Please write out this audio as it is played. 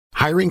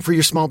Hiring for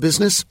your small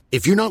business?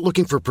 If you're not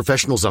looking for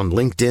professionals on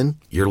LinkedIn,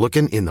 you're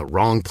looking in the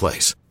wrong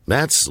place.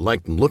 That's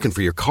like looking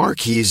for your car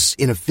keys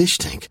in a fish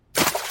tank.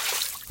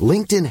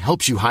 LinkedIn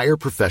helps you hire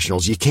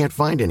professionals you can't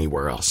find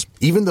anywhere else,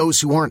 even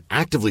those who aren't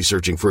actively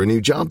searching for a new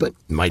job but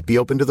might be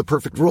open to the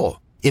perfect role.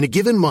 In a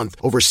given month,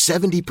 over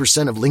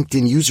 70% of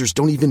LinkedIn users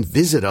don't even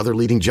visit other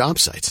leading job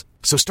sites.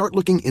 So start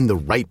looking in the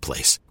right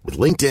place. With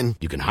LinkedIn,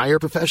 you can hire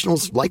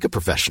professionals like a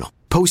professional.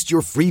 Post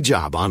your free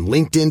job on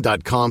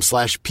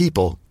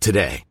linkedin.com/people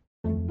today.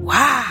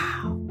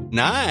 Wow.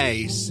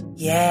 Nice.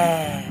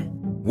 Yeah.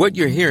 What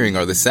you're hearing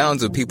are the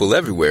sounds of people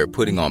everywhere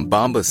putting on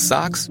Bombas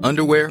socks,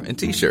 underwear, and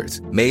T-shirts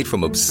made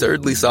from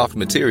absurdly soft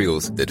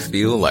materials that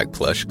feel like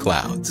plush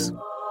clouds.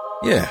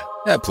 Yeah,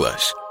 that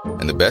plush.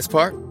 And the best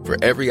part? For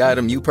every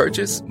item you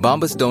purchase,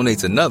 Bombas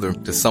donates another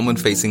to someone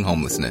facing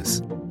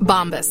homelessness.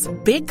 Bombas.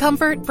 Big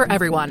comfort for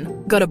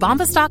everyone. Go to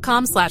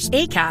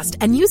bombas.com/ACAST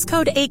and use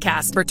code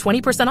ACAST for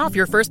 20% off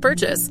your first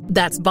purchase.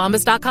 That's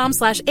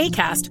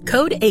bombas.com/ACAST.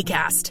 Code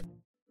ACAST.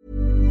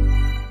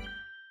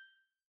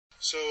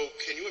 So,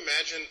 can you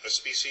imagine a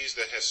species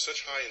that has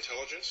such high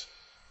intelligence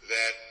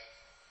that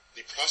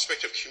the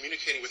prospect of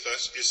communicating with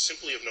us is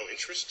simply of no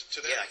interest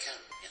to them? Yeah, I can.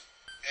 Yeah.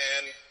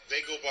 And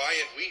they go by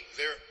and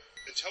their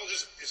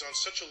intelligence is on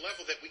such a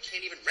level that we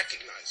can't even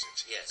recognize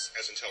it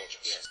as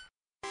intelligence. Yes.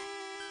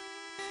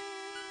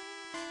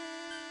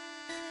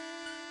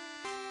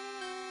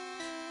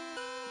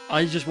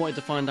 I just wanted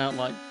to find out,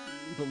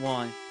 but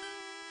why?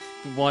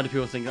 Why do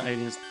people think that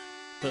aliens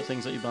put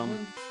things at your bum?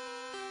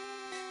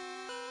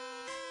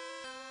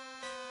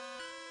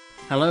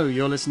 Hello,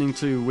 you're listening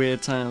to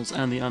Weird Tales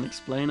and the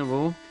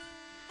Unexplainable.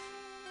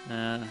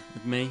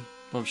 With me,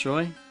 Bob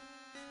Shoy.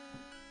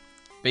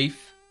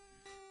 Beef.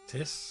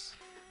 Tis.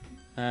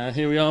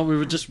 Here we are. We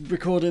were just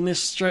recording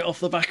this straight off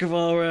the back of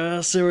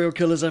our serial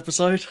killers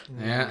episode.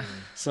 Yeah.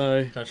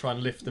 So gonna try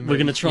and lift them. We're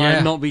going to try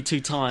and not be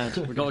too tired.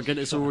 We've got to get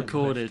this all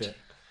recorded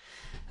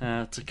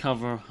to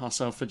cover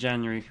ourselves for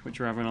January, which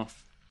we're having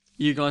off.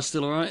 You guys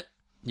still alright?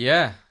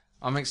 Yeah,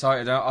 I'm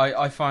excited.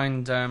 I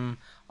find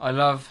I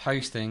love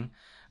hosting,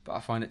 but I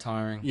find it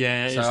tiring.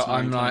 Yeah, it so is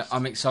tiring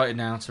I'm excited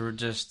now to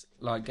just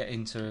get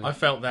into. I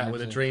felt that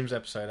with the Dreams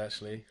episode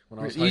actually.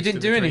 When I was you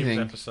didn't do anything.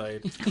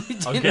 Episode, you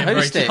I was getting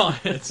host very it.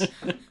 tired.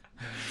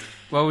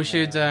 Well, we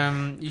should.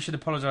 You should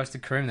apologise to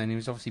Karim then. He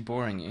was obviously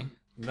boring you.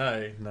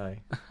 No,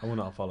 I will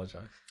not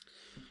apologise.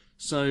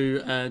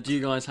 So, do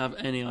you guys have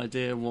any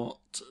idea what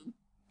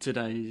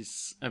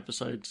today's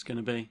episode's going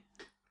to be?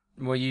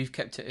 Well, you've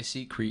kept it a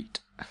secret.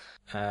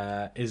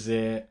 Is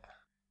it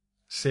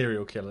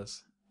serial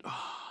killers?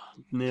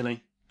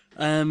 Nearly.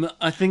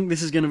 I think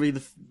this is going to be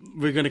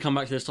we're going to come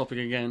back to this topic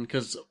again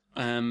because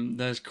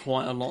there's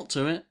quite a lot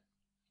to it.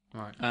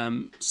 Right.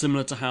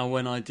 Similar to how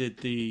when I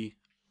did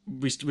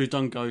we've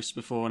done ghosts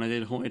before and I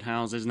did haunted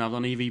houses and I've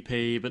done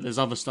EVP, but there's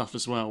other stuff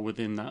as well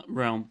within that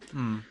realm.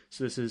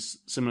 So this is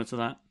similar to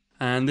that.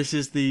 And this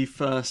is the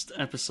first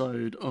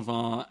episode of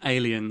our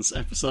Aliens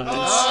episode.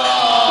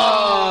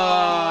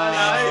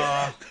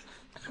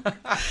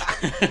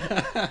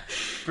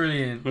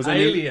 Brilliant.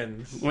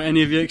 Aliens. Were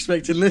any of you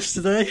expecting this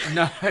today?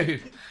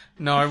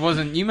 No, I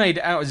wasn't. You made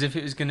it out as if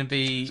it was going to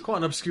be. It's quite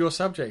an obscure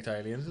subject,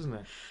 aliens, isn't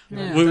it?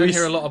 Yeah. We don't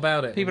hear a lot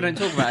about it. People don't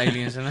talk about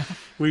aliens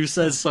enough. We've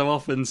said so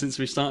often since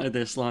we started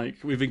this,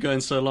 we've been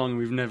going so long,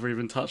 we've never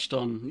even touched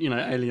on,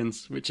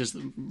 aliens, which is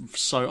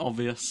so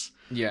obvious.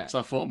 Yeah. So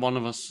I thought one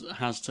of us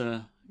has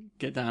to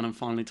get down and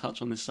finally touch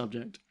on this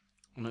subject.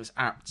 Well, it's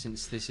apt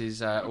since this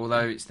is,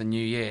 although it's the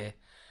new year,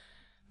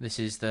 this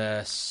is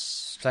the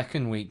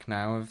second week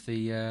now of the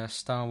new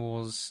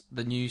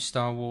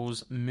Star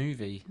Wars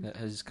movie that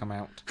has come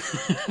out.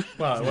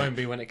 Well, it won't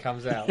be when it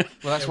comes out.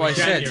 Well, that's what I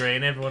said. January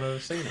and everyone will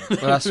have seen it.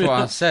 Well, that's what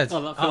I said.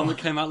 That film that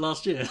came out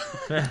last year.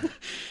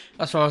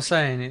 That's what I was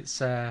saying. It's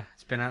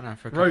been out now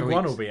for a couple of weeks. Rogue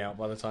One will be out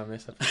by the time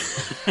this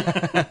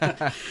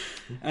episode.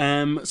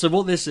 So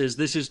what this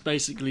is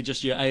basically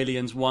just your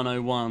Aliens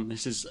 101.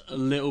 This is a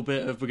little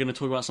bit of, we're going to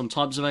talk about some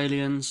types of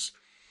aliens,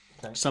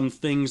 some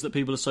things that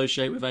people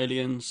associate with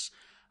aliens,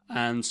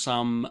 and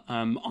some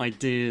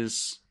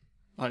ideas,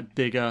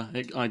 bigger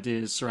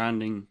ideas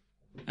surrounding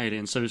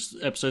aliens. So this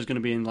episode's going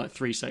to be in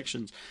 3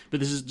 sections. But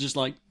this is just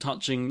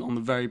touching on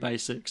the very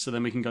basics, so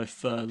then we can go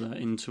further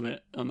into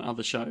it on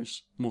other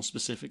shows, more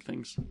specific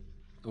things.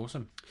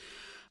 Awesome.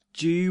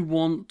 Do you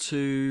want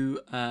to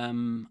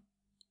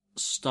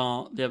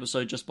start the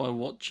episode just by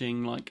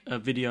watching a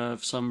video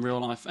of some real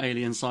life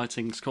alien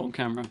sightings caught on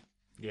camera?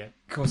 Yeah.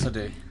 Of course I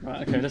do.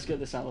 Right, okay, let's get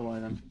this out of the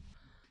way then.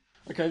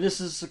 Okay, this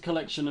is a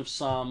collection of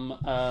some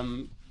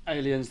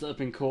aliens that have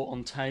been caught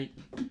on tape.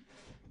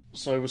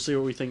 So we'll see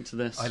what we think to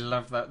this. I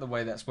love the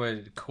way that's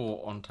worded,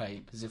 caught on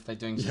tape, as if they're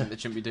doing something they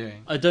shouldn't be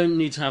doing. I don't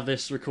need to have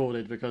this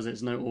recorded because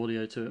there's no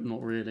audio to it,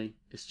 not really.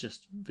 It's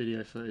just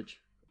video footage.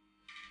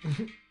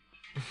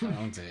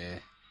 Oh dear.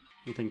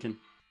 I'm thinking.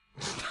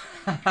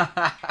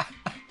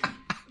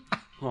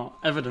 What?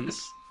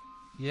 Evidence?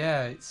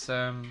 Yeah, it's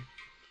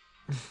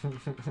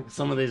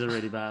Some of these are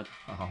really bad.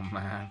 Oh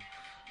man.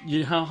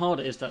 how hard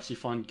it is to actually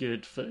find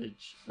good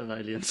footage of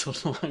aliens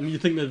online. You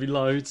think there'd be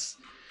loads.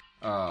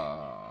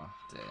 Oh,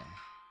 dear.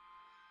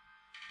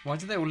 Why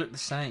do they all look the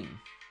same?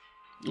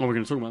 Oh, we're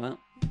going to talk about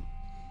that.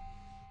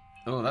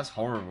 Oh, that's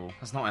horrible.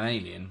 That's not an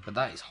alien, but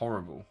that is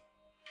horrible.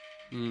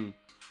 Mm.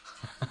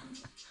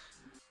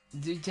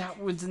 That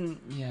wouldn't...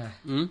 Yeah.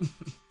 Mm?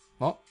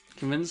 What?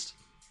 Convinced?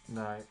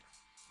 No.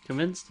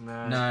 Convinced?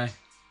 No. No.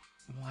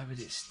 Why would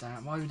it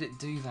stand? Why would it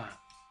do that?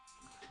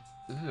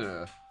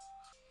 Ugh.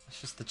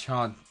 That's just the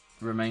charred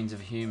remains of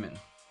a human.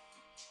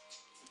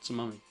 It's a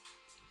mummy.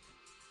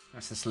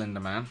 That's the Slender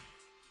Man.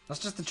 That's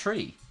just a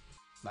tree.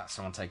 That's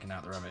someone taking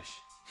out the rubbish.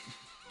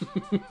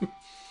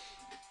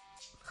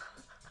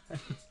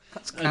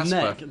 That's A Casper.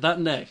 neck. That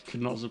neck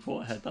could not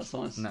support a head. That's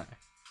nice. No.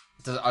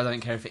 I don't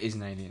care if it is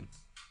an alien.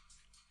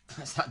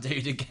 That's that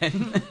dude again.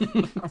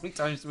 How many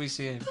times do we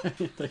see him?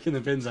 Taking the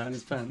bins out in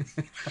his pants.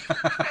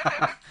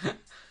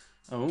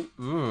 Oh.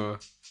 Ooh.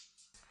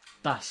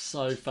 That's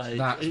so fake.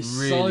 That's it's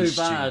really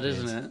so bad, stupid.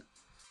 isn't it?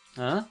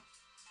 Huh?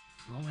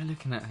 What am I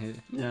looking at here?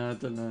 Yeah, I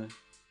don't know.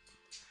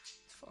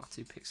 It's far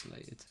too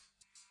pixelated.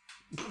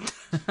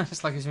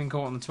 It's like it's been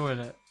caught on the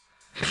toilet.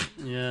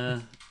 Yeah.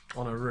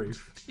 On a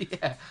roof.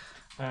 Yeah.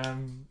 Oh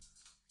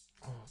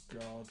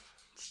God.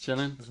 It's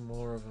chilling. There's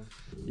more of them.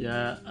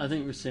 Yeah, I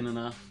think we've seen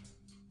enough.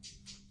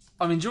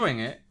 I'm enjoying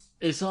it.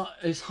 It's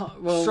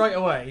well. Straight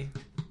away,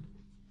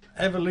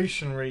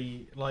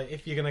 evolutionary. Like,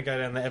 if you're going to go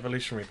down the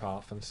evolutionary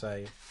path and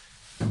say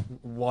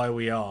why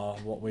we are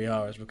what we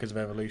are is because of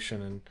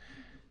evolution, and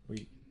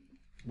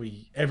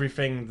we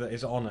everything that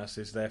is on us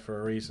is there for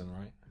a reason,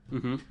 right?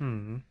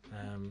 Mm-hmm.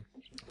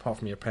 Apart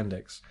from your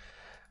appendix,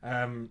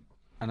 And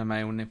a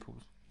male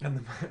nipples. and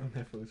the male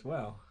nipple as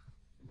well.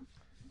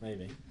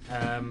 Maybe.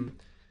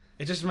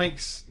 It just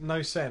makes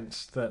no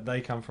sense that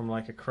they come from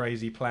like a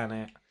crazy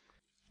planet,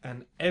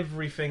 and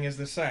everything is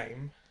the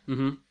same.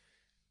 Mm-hmm.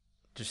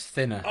 Just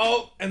thinner.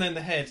 Oh, and then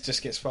the head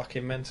just gets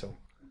fucking mental.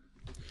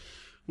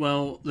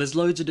 Well, there's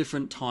loads of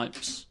different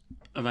types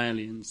of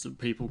aliens that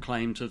people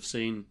claim to have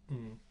seen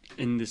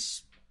in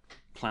this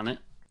planet.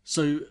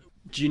 So,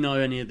 do you know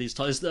any of these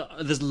types?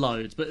 There's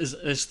loads, but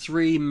there's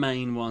three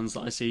main ones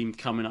that I see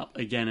coming up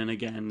again and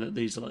again, that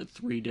these are like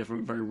three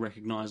different, very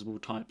recognisable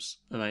types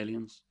of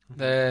aliens.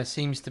 There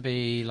seems to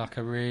be like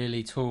a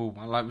really tall,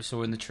 like we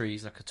saw in the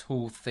trees, like a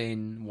tall,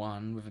 thin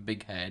one with a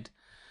big head.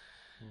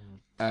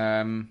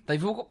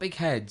 They've all got big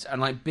heads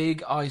and like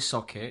big eye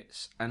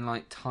sockets and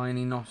like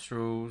tiny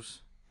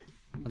nostrils.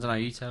 I don't know,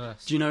 you tell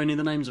us. Do you know any of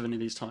the names of any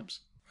of these types?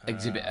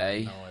 Exhibit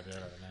A. No idea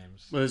the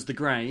names. Well, there's the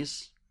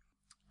greys,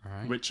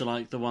 Right. which are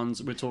like the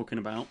ones we're talking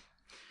about.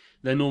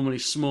 They're normally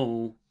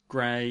small,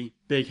 grey,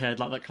 big head,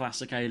 like that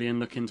classic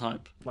alien-looking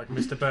type. Like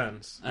Mr.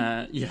 Burns.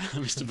 Yeah,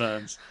 Mr.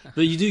 Burns.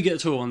 But you do get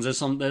tall ones.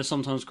 They're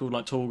sometimes called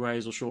like tall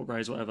greys or short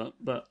greys, whatever.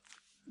 But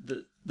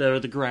there are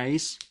the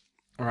greys,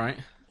 Right.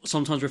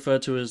 sometimes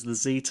referred to as the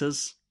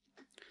Zetas,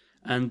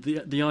 and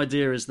the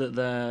idea is that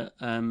they're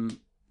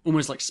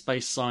almost like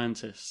space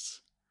scientists.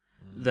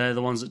 They're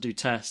the ones that do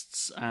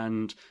tests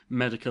and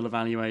medical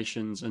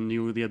evaluations and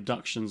all the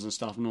abductions and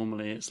stuff.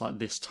 Normally, it's like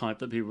this type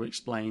that people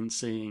explain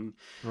seeing.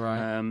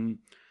 Right.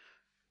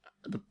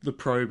 The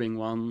probing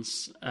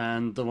ones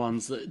and the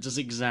ones that just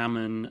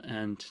examine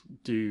and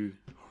do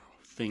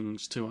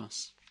things to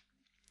us.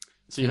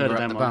 So you heard of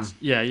Finger up them the ones? bum.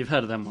 Yeah, you've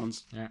heard of them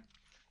ones. Yeah.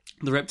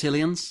 The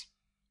reptilians.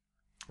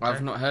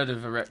 I've not heard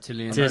of a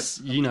reptilian.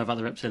 Yes, you know about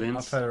the reptilians.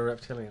 I've heard of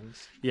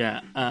reptilians. Yeah,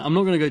 I'm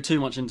not going to go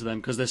too much into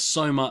them because there's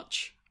so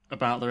much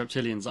about the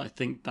reptilians. I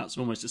think that's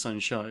almost its own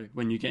show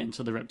when you get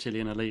into the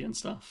reptilian elite and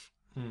stuff.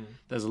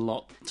 There's a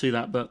lot to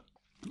that, but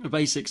the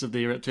basics of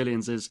the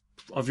reptilians is,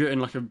 I've written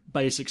like a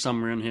basic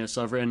summary on here.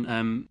 So I've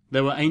written,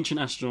 there were ancient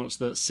astronauts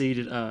that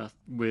seeded Earth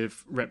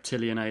with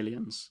reptilian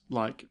aliens,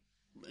 like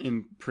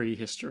in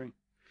prehistory.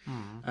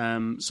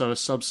 So a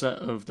subset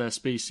of their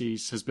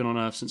species has been on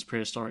Earth since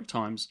prehistoric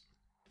times.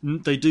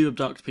 They do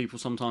abduct people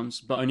sometimes,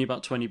 but only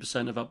about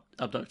 20% of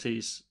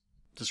abductees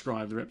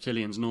describe the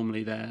reptilians.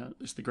 Normally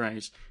it's the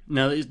greys.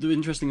 Now, the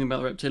interesting thing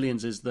about the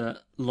reptilians is that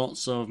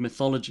lots of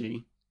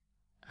mythology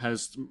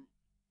has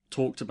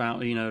talked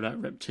about, like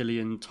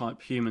reptilian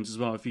type humans as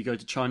well. If you go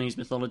to Chinese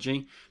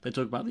mythology, they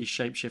talk about these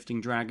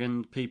shape-shifting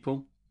dragon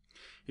people.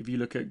 If you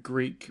look at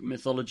Greek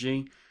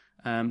mythology,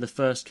 the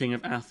first king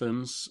of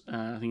Athens,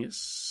 I think it's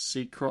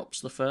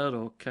Cecrops III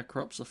or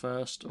Kekrops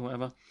I or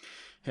whatever,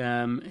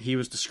 he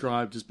was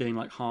described as being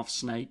like half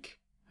snake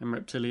and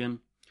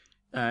reptilian.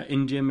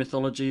 Indian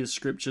mythology, the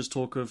scriptures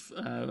talk of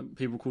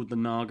people called the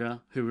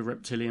Naga, who were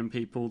reptilian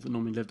people that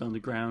normally lived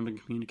underground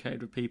and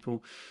communicated with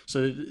people.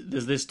 So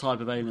there's this type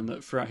of alien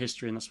that throughout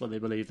history, and that's why they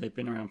believe they've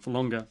been around for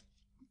longer.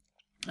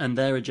 And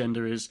their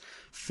agenda is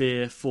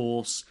fear,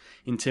 force,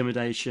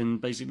 intimidation.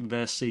 Basically,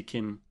 they're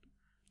seeking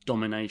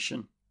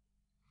domination.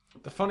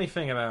 The funny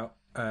thing about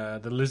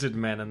the lizard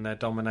men and their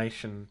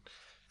domination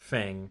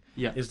thing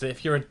is that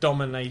if you're a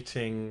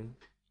dominating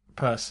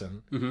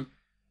person,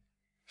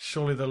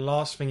 surely the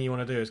last thing you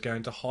want to do is go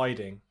into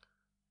hiding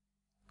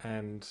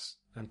and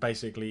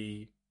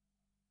basically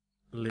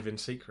live in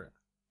secret.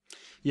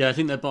 Yeah, I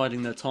think they're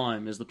biding their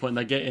time. Is the point?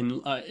 They get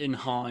in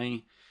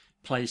high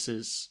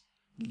places.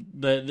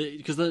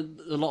 Because a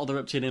lot of the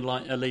reptilian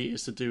elite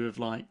is to do with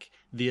like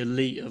the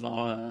elite of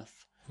our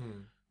Earth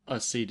are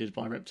seeded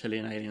by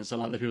reptilian aliens. So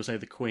like the people say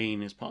the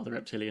Queen is part of the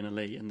reptilian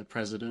elite and the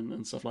President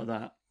and stuff like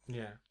that.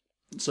 Yeah.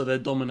 So they're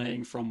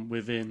dominating from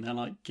within. They're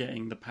like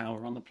getting the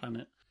power on the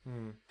planet.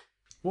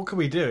 What could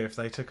we do if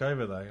they took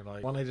over though?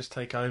 Like, why don't they just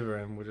take over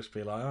and we'll just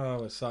be like,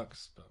 oh, it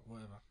sucks, but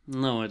whatever.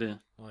 No idea.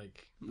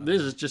 Like,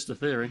 this is just a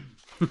theory.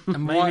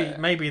 And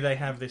maybe they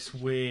have this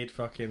weird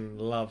fucking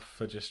love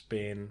for just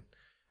being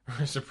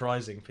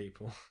surprising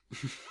people.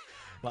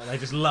 Like they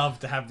just love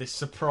to have this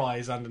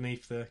surprise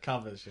underneath the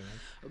covers, you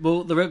know.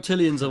 Well, the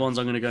reptilians are the ones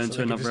I'm going to go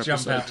into another episode.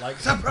 Jump out like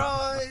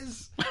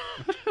surprise.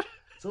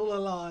 It's all a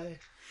lie.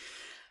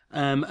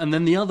 And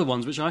then the other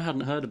ones, which I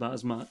hadn't heard about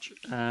as much,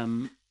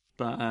 but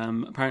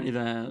apparently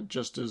they're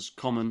just as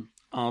common,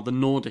 are the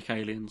Nordic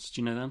aliens.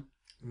 Do you know them?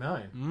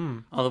 No.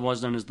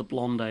 Otherwise known as the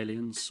blonde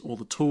aliens, or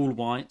the tall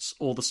whites,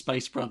 or the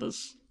space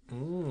brothers.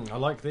 I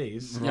like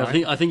these. Yeah,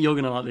 Right. I think you're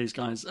going to like these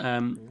guys.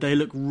 They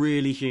look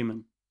really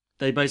human.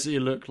 They basically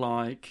look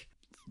like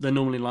they're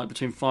normally like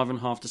between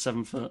 5.5 to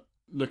 7 foot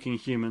looking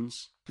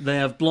humans. They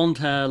have blonde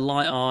hair,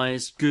 light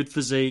eyes, good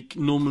physique,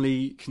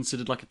 normally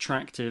considered like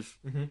attractive.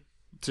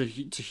 To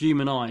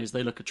human eyes,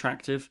 they look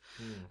attractive.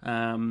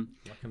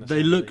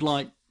 They look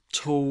like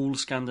tall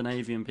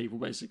Scandinavian people,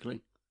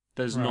 basically.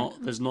 There's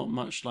not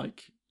much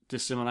like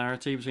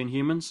dissimilarity between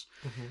humans,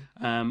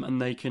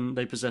 and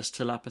they possess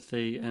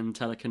telepathy and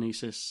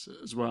telekinesis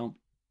as well.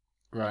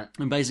 Right.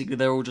 And basically,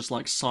 they're all just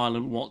like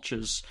silent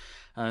watchers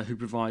who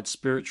provide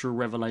spiritual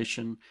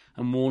revelation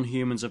and warn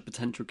humans of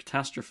potential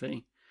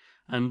catastrophe.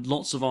 And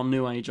lots of our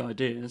New Age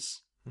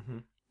ideas,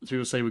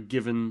 people say, were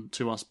given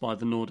to us by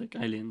the Nordic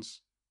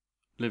aliens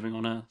living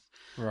on Earth.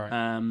 Right.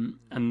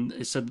 And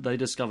it said that they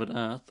discovered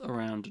Earth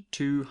around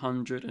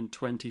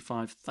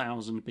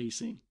 225,000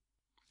 BC.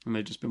 And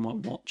they've just been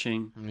like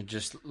watching. And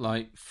just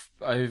like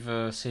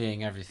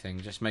overseeing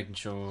everything, just making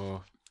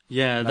sure.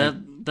 Yeah,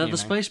 they're the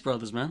Space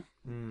Brothers, man.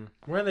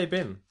 Where have they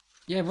been?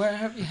 Yeah, where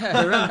have you?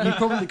 Yeah. You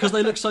probably, because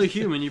they look so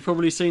human, you've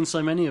probably seen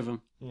so many of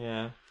them.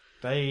 Yeah,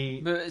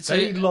 they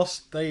They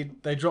dropped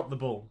the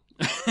ball.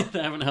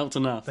 They haven't helped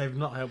enough. They've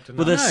not helped enough.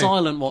 Well, they're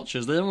silent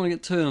watchers. They don't want to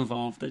get too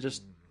involved. They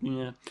just,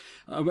 yeah.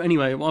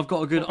 Anyway, I've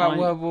got a good. What about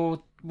World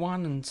War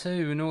One and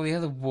Two and all the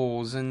other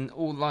wars and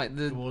all like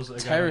the wars that are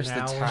terrorist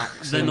going now.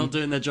 attacks? They're not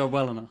doing their job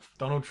well enough.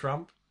 Donald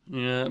Trump.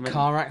 Yeah,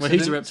 car Well,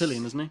 he's accidents. a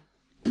reptilian, isn't he?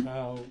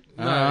 Oh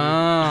no,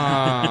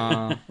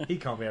 Ah. he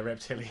can't be a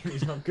reptilian.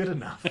 He's not good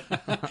enough.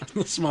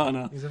 Not smart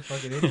enough. He's a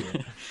fucking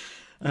idiot.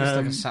 It's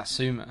like a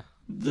Satsuma.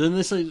 Then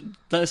they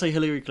say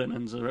Hillary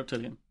Clinton's a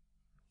reptilian.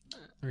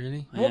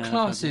 Really? Yeah, What I've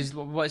class heard is?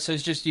 So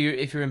it's just you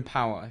if you're in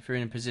power, if you're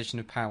in a position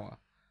of power.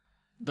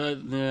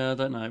 Yeah, I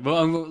don't know.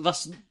 Well,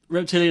 that's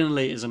Reptilian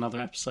Elite is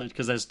another episode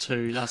because there's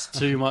two. That's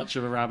too much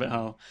of a rabbit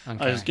hole.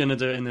 Okay. I was going to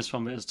do it in this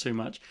one, but it's too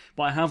much.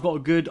 But I have got a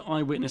good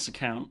eyewitness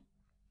account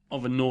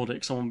of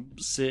someone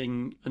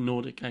seeing a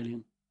Nordic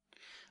alien.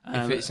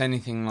 If it's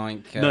anything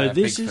like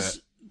this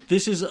Bigfoot.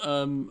 is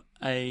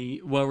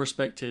a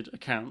well-respected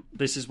account.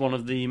 This is one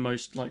of the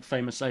most like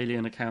famous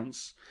alien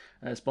accounts.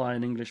 It's by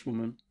an English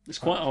woman. It's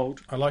quite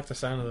old. I like the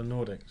sound of the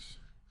Nordics.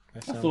 I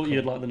thought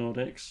you'd like the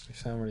Nordics. They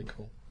sound really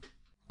cool.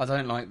 I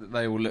don't like that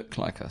they all look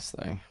like us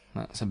though.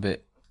 That's a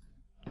bit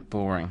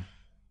boring.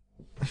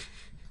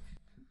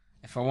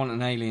 If I want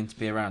an alien to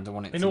be around, I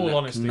want it In to all look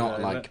honesty, not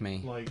though, like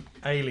me. Like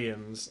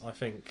aliens, I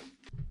think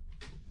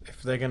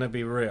if they're going to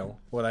be real,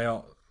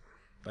 well,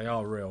 they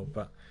are real.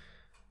 But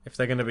if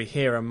they're going to be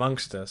here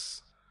amongst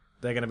us,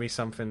 they're going to be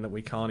something that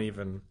we can't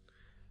even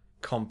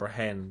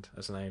comprehend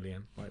as an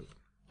alien,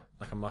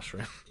 like a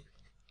mushroom,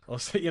 or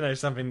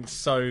something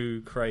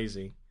so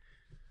crazy.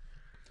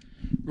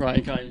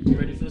 Right, okay, you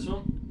ready for this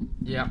one?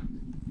 Yeah.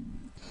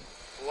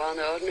 One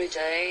ordinary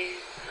day,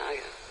 I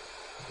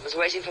was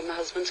waiting for my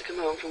husband to come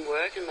home from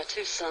work, and my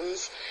two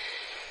sons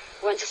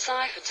went to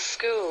Cypher to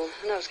school,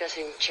 and I was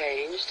getting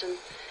changed, and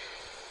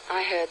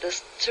I heard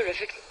this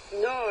terrific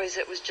noise.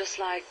 It was just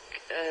like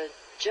a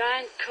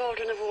giant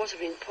cauldron of water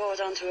being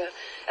poured onto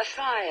a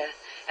fire,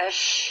 a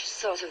shh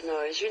sort of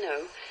noise, you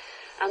know.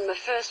 And my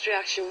first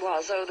reaction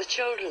was, oh, the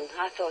children.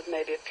 I thought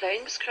maybe a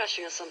plane was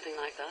crashing or something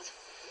like that.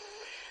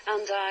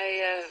 And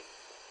I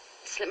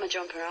slipped my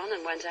jumper on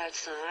and went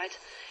outside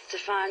to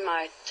find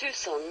my two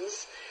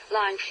sons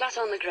lying flat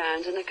on the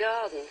ground in a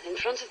garden in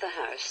front of the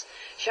house,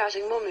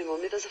 shouting, "Mummy,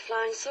 Mummy, there's a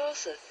flying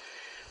saucer."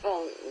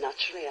 Well,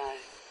 naturally, I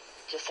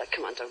just said,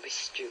 "Come on, don't be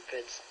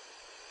stupid.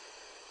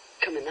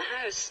 Come in the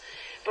house."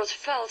 But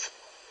felt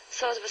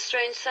sort of a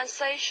strange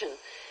sensation.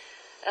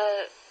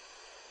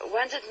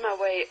 Wended my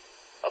way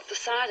up the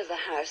side of the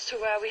house to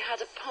where we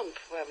had a pump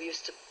where we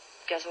used to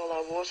get all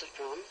our water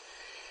from,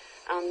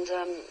 and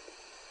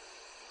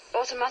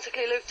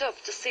automatically looked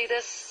up to see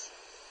this,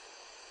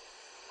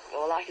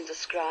 all I can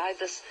describe,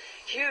 this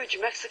huge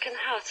Mexican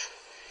hat.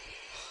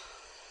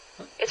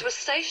 It was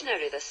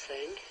stationary, this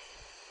thing,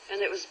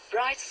 and it was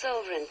bright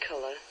silver in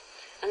colour,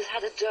 and it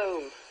had a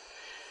dome.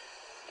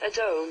 a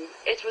dome.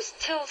 It was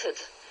tilted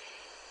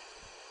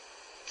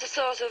to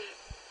sort of...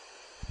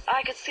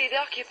 I could see the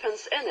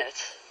occupants in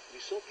it. You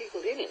saw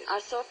people in it? I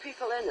saw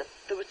people in it.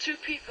 There were 2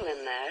 people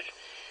in there.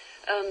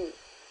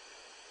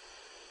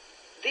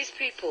 These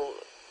people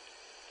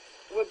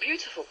were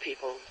beautiful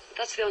people.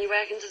 That's the only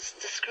way I can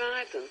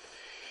describe them.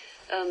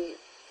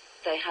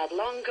 They had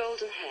long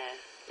golden hair,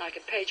 like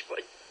a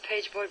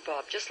pageboy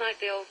bob, just like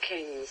the old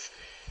kings.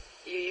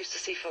 You used to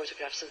see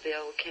photographs of the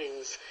old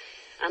kings.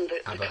 And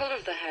the colour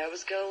of the hair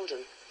was golden.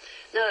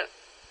 Now,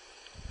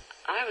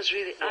 I was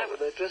really... What were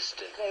they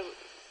dressed in?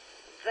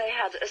 They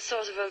had a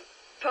sort of a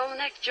polo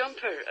neck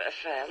jumper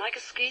affair, like a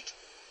ski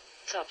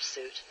top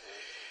suit,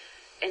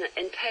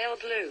 in pale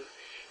blue.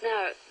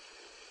 Now,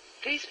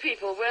 these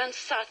people weren't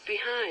sat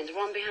behind,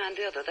 one behind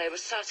the other. They were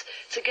sat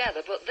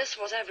together, but this,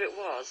 whatever it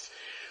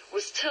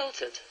was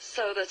tilted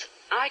so that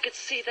I could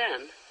see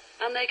them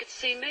and they could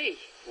see me.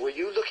 Were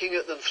you looking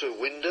at them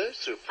through windows,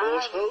 through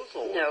portholes?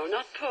 No,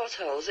 not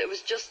portholes. It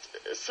was just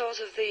sort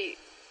of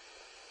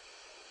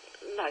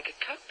like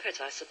a cockpit,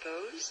 I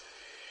suppose,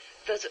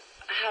 that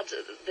had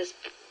this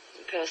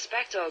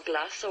perspex or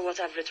glass or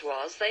whatever it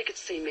was. They could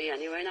see me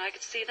anyway, and I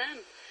could see them.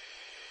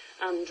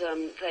 And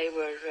they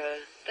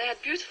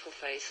had beautiful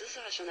faces.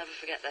 I shall never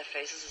forget their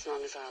faces as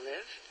long as I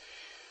live.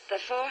 Their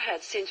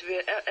foreheads seemed to be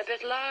a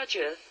bit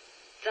larger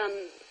than,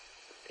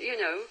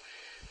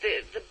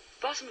 the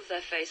bottom of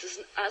their faces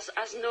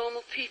as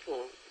normal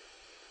people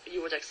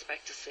you would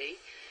expect to see.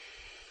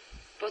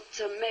 But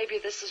maybe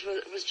this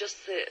was just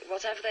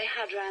whatever they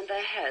had round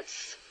their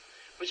heads,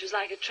 which was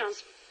like a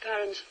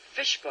transparent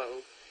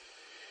fishbowl.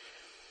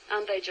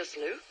 And they just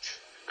looked,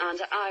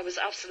 and I was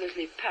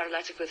absolutely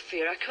paralytic with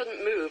fear. I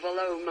couldn't move,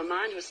 although my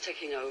mind was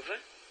ticking over.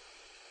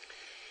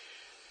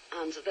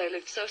 And they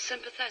looked so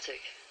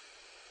sympathetic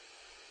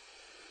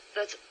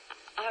that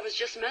I was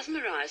just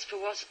mesmerised for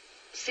what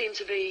seemed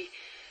to be,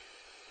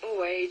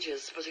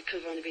 ages, but it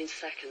could have only been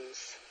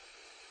seconds.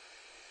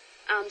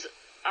 And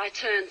I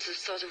turned to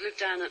sort of look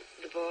down at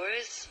the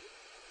boys,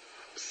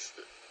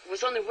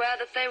 was unaware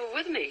that they were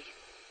with me,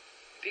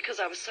 because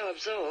I was so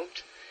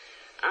absorbed.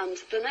 And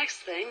the next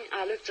thing,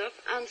 I looked up,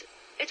 and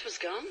it was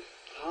gone.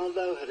 How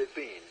low had it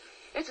been?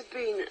 It had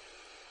been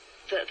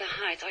the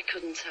height, I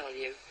couldn't tell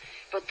you.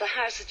 But the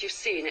house that you've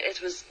seen,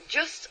 it was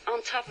just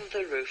on top of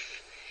the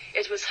roof.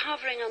 It was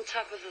hovering on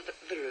top of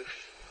the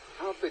roof.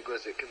 How big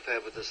was it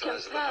compared with the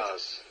size of the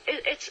house?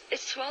 It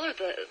swallowed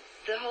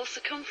the whole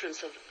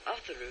circumference of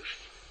the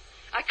roof.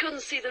 I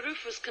couldn't see. The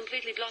roof was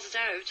completely blotted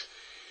out.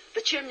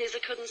 The chimneys I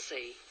couldn't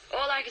see.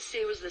 All I could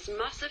see was this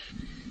massive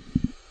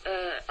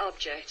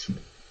object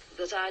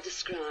that I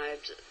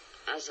described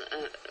as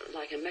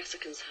like a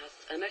Mexican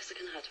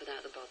hat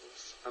without the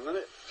bubbles. And then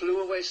it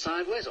flew away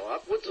sideways or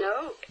upwards?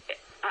 No,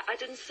 I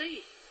didn't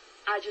see.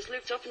 I just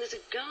looked up and it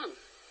had gone.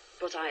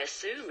 But I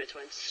assume it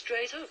went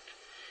straight up,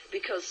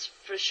 because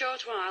for a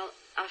short while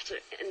after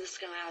in the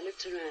sky I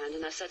looked around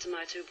and I said to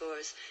my 2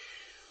 boys,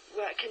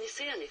 "Well, can you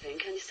see anything?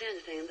 Can you see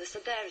anything?" And they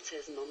said, "There it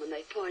is, Mum," and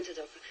they pointed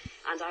up,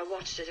 and I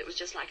watched it. It was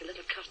just like a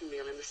little cotton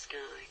reel in the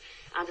sky,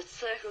 and it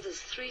circled us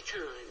 3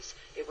 times.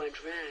 It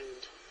went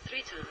round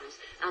 3 times,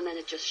 and then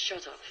it just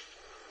shut off,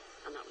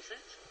 and that was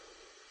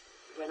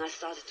it. When I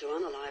started to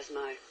analyse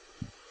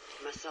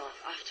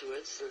myself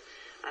afterwards,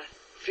 I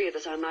feared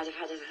that I might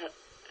have had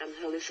an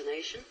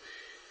hallucination,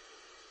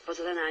 but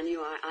then I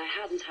knew I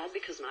hadn't had,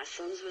 because my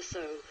sons were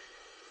so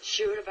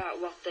sure about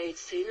what they'd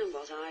seen and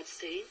what I'd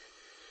seen.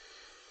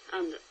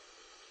 And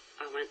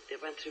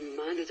it went through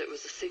my mind that it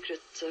was a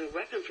secret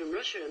weapon from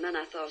Russia, and then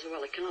I thought,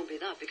 well, it can't be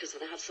that, because if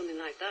they had something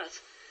like that,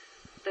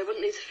 they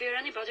wouldn't need to fear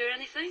anybody or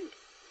anything.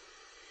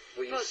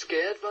 Were you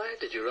scared by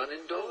it? Did you run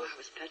indoors? Oh, I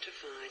was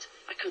petrified.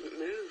 I couldn't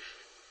move.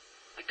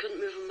 I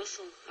couldn't move a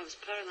muscle. I was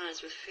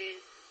paralysed with fear.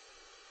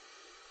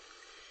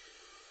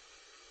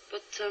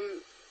 But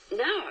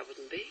now I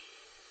wouldn't be.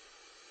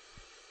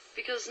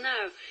 Because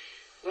now,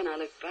 when I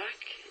look back,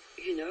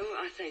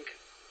 I think,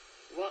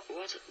 what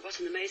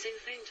an amazing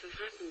thing to have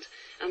happened,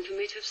 and for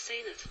me to have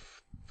seen it.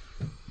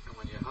 And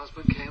when your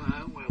husband came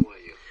home, where were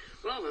you?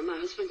 Well, when my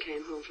husband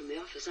came home from the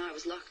office, I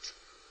was locked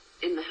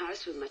in the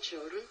house with my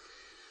children,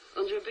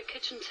 under a big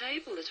kitchen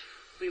table that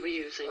we were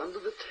using. Under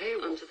the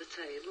table? Under the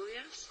table,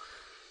 yes.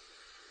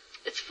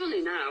 It's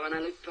funny now when I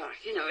look back.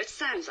 It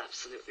sounds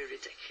absolutely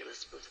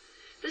ridiculous, but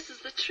this is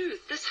the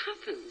truth. This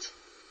happened.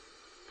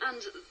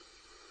 And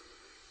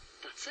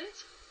that's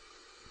it.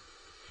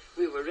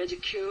 We were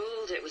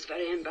ridiculed. It was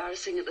very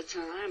embarrassing at the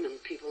time,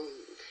 and people,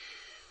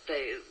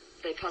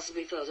 they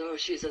possibly thought, oh,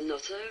 she's a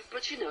nutter.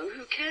 But,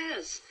 who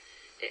cares?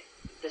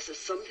 This is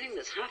something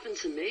that's happened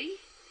to me,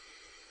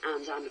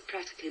 and I'm a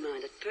practically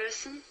minded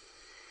person,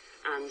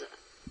 and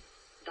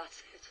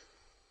that's it.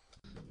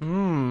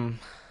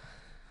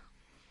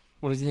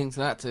 What did you think to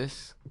that,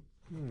 Tis?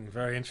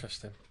 Very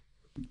interesting.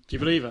 Do you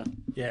believe her?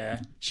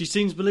 Yeah. She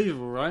seems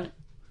believable, right?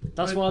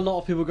 That's why a lot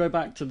of people go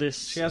back to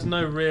this. She has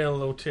no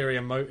real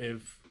ulterior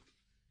motive.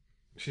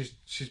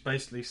 She's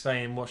basically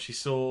saying what she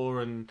saw,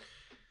 and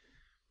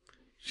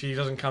she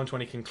doesn't come to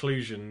any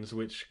conclusions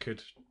which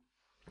could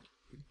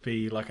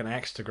be like an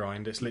axe to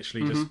grind. It's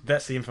literally just,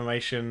 that's the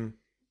information.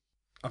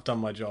 I've done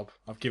my job.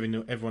 I've given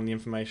everyone the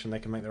information. They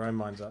can make their own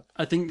minds up.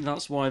 I think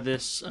that's why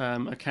this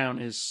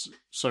account is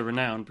so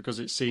renowned, because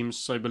it seems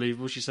so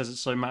believable. She says it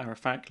so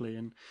matter-of-factly.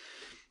 And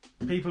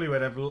people who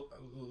would ever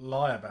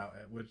lie about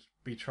it would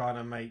be trying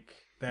to make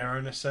their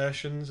own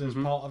assertions as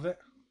part of it.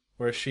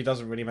 Whereas she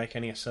doesn't really make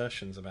any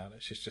assertions about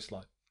it. She's just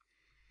like,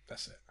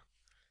 that's it.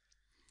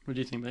 What do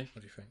you think, Dave?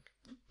 What do you think?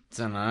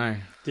 Don't know.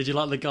 Did you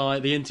like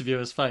the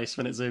interviewer's face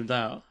when it zoomed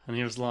out? And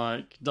he was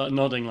like,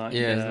 nodding like,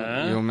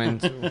 yeah. You're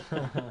mental.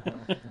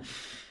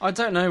 I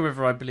don't know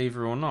whether I believe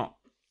her or not.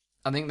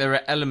 I think there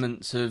are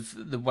elements of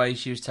the way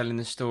she was telling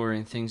the story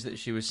and things that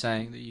she was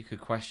saying that you could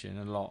question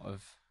a lot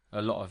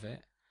of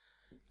it.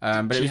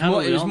 But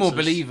it was more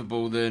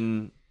believable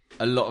than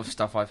a lot of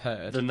stuff I've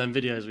heard. Than them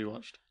videos we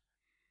watched.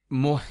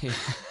 More,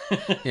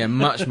 yeah,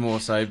 much more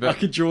so. But I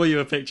could draw you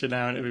a picture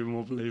now and it'd be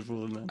more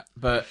believable than that.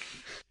 But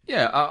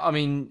yeah, I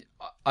mean,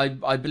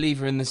 I believe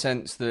her in the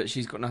sense that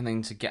she's got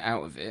nothing to get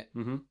out of it.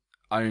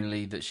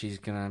 Only that she's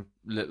gonna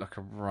look like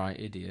a right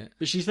idiot.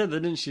 But she said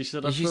that, didn't she?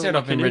 She said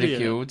I've been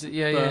ridiculed.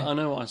 Idiot, yeah. I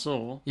know what I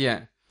saw.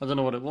 Yeah. I don't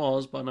know what it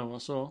was, but I know what I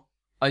saw.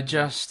 I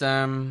just,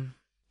 I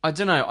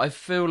don't know. I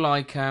feel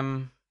like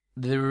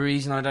the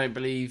reason I don't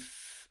believe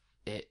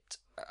it,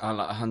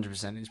 like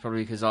 100%, is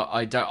probably because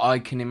I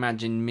can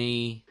imagine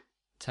me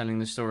telling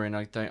the story, and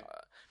I don't,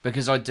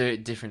 because I do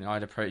it differently.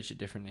 I'd approach it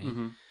differently,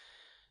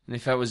 and it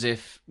felt as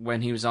if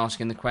when he was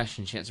asking the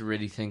question, she had to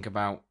really think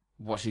about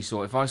what she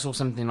saw. If I saw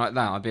something like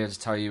that, I'd be able to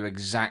tell you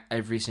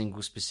every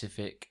single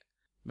specific.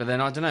 But then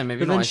I don't know, maybe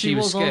but not. Then if she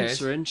was scared.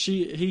 Answering.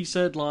 He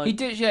said like he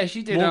did. Yeah,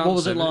 she did. What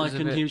was it like?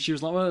 And she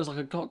was like, well, it was like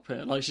a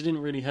cockpit. Like she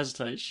didn't really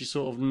hesitate. She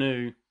sort of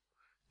knew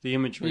the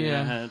imagery in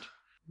her head.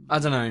 I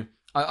don't know.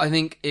 I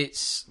think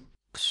it's.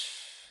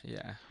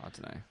 Yeah, I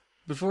don't know.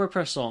 Before I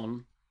press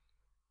on,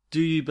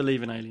 do you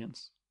believe in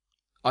aliens?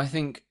 I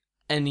think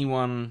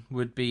anyone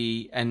would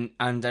be, and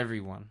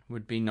everyone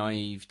would be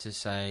naive to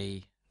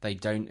say they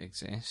don't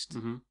exist,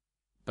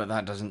 but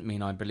that doesn't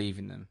mean I believe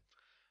in them.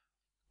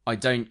 I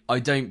don't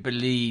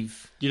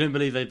believe... You don't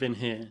believe they've been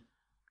here?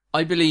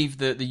 I believe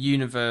that the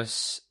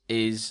universe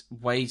is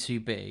way too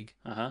big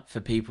for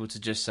people to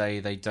just say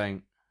they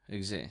don't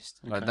exist.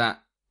 Okay. Like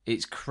that,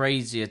 it's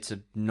crazier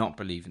to not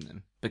believe in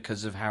them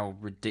because of how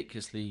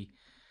ridiculously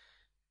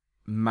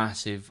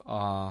massive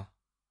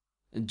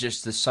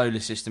just the solar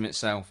system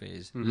itself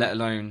is, let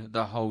alone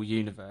the whole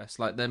universe.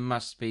 Like, there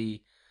must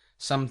be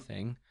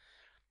something,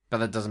 but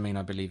that doesn't mean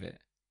I believe it.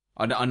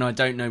 And I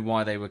don't know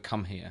why they would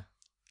come here.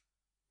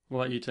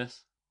 What about you,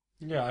 Tess?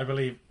 Yeah, I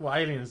believe... Well,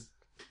 aliens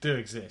do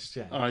exist,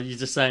 yeah. Oh, you're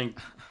just saying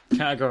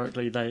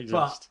categorically they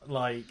exist. But,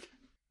 like,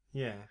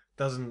 yeah,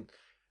 doesn't...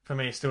 For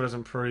me, it still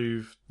doesn't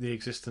prove the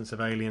existence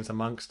of aliens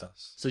amongst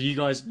us. So you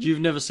guys, you've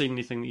never seen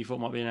anything that you thought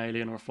might be an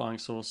alien or a flying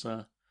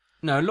saucer?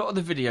 No, a lot of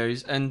the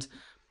videos, and...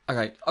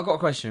 Okay, I've got a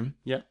question.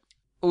 Yeah.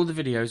 All the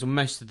videos, or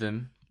most of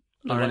them,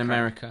 are in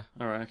America.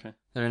 Alright, okay.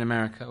 They're in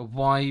America.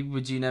 Why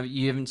would you never...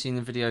 You haven't seen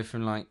the video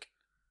from, like,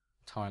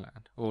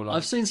 Thailand? Or like...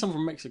 I've seen some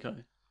from Mexico.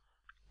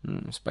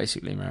 It's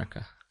basically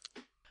America.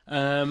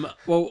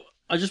 Well,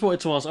 I just wanted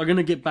to ask, I'm going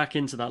to get back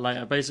into that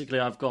later. Basically,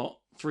 I've got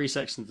 3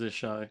 sections of this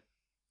show.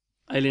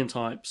 Alien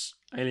types,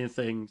 alien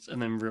things, and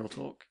then real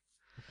talk.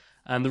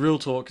 And the real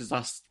talk is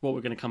that's what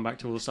we're going to come back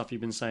to, all the stuff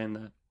you've been saying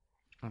there.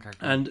 Okay,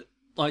 cool. And,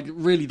 like,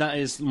 really that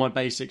is my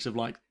basics of,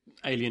 like,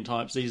 alien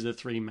types. These are the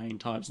 3 main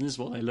types, and this is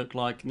what they look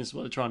like, and this is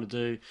what they're trying to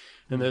do.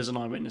 And there's an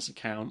eyewitness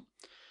account.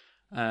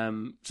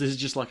 So this is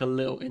just like a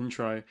little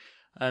intro.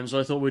 So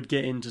I thought we'd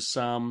get into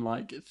some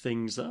like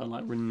things that are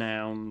like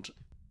renowned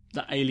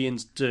that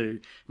aliens do.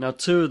 Now,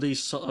 2 of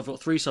these, I've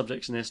got 3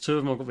 subjects in this. 2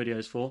 of them I've got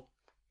videos for.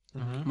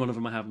 1 of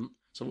them I haven't.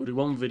 So we'll do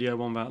 1 video,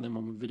 1 without, then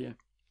 1 with video.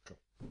 Cool.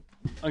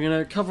 I'm going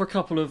to cover a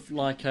couple of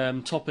like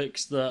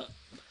topics that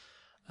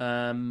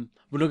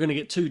we're not going to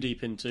get too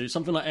deep into.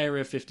 Something like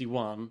Area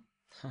 51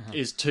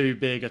 is too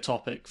big a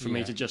topic for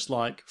me to just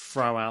like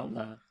throw out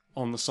there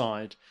on the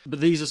side.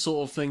 But these are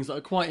sort of things that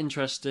are quite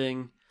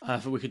interesting.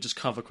 That we could just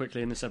cover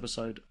quickly in this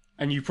episode.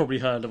 And you've probably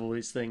heard of all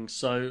these things.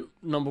 So,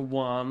 number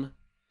 1,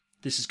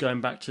 this is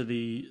going back to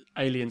the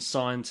alien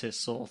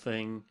scientist sort of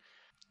thing.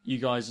 You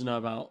guys know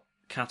about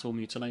cattle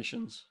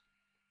mutilations?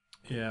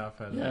 Yeah, I've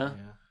heard of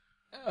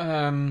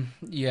that,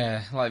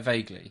 yeah, like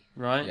vaguely.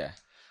 Right? Yeah.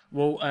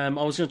 Well, I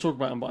was going to talk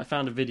about them, but I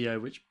found a video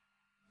which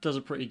does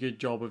a pretty good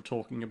job of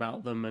talking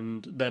about them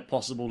and their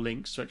possible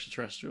links to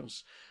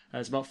extraterrestrials.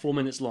 It's about 4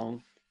 minutes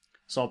long.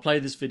 So I'll play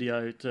this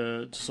video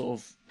to sort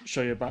of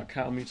show you about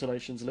cattle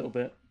mutilations a little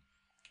bit.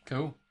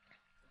 Cool.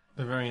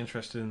 They're very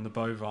interested in the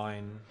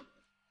bovine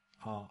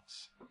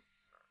arts.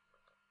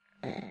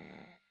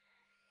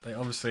 They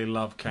obviously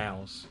love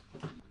cows,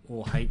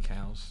 or hate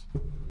cows.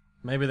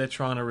 Maybe they're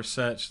trying to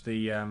research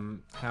the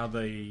how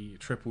the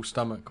triple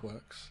stomach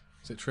works.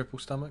 Is it triple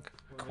stomach?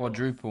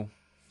 Quadruple.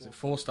 Is it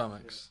 4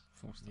 stomachs?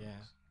 4 stomachs.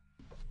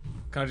 Yeah.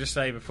 Can I just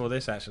say before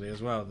this actually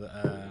as well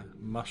that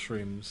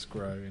mushrooms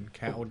grow in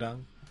cattle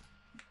dung?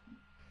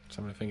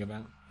 Something to think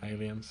about.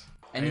 Aliens.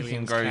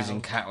 Anything grows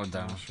in cattle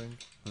dung,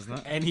 doesn't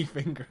it?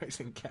 Anything grows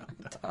in cattle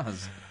dung. It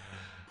does.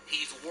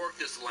 He's worked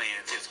this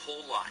land his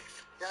whole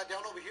life. Yeah,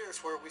 down over here is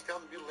where we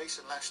found the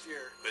mutilation last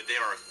year. But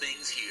there are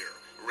things here,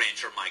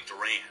 rancher Mike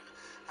Duran.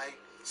 I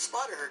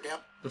spotted her down.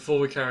 Before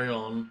we carry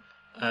on,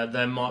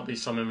 there might be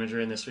some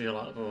imagery in this where you're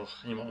like, oh,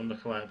 you might want to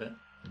look away a bit.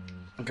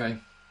 Okay.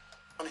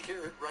 I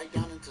hear it right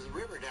down into the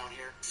river down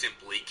here.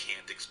 Simply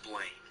can't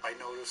explain. I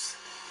noticed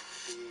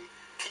the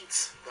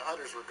teats, the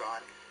udders were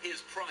gone.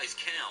 His prize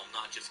cow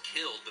not just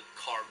killed, but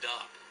carved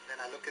up. Then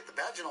I look at the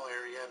vaginal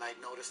area and I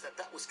noticed that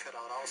was cut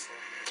out also.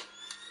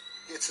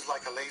 It's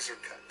like a laser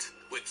cut.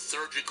 With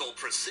surgical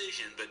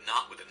precision, but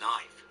not with a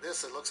knife.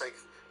 This, it looks like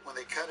when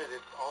they cut it,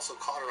 it also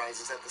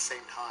cauterizes at the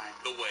same time.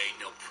 The way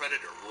no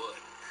predator would.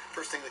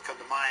 First thing that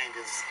comes to mind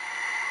is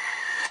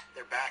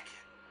their back.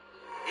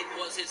 It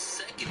was his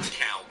second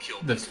cow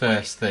killed. The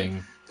first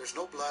thing. There's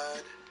no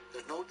blood.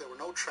 There were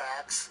no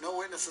tracks. No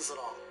witnesses at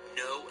all.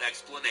 No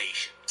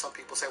explanation. Some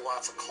people say, well,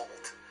 it's a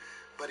cult.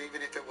 But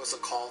even if it was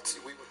a cult,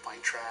 we would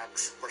find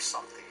tracks or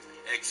something.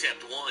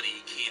 Except one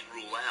he can't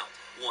rule out.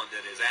 One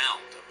that is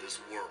out of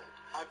this world.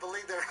 I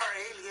believe there are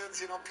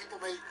aliens. You know, people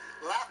may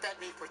laugh at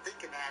me for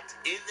thinking that.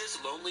 In this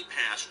lonely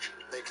pasture.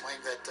 They claim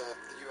that the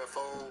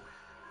UFO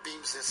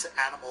beams this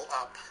animal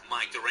up.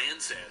 Mike Duran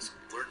says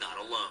we're not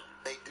alone.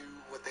 They do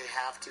what they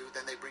have to,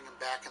 then they bring them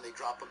back and they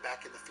drop them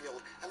back in the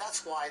field. And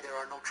that's why there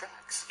are no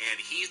tracks. And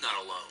he's not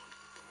alone.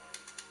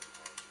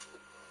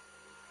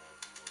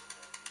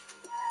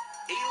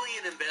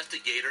 Alien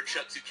investigator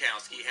Chuck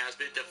Zukowski has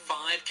been to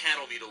 5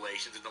 cattle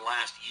mutilations in the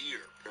last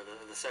year.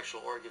 The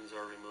sexual organs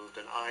are removed,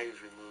 an eye is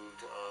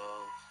removed,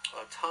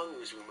 a tongue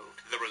is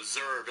removed. The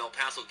reserved El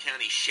Paso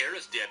County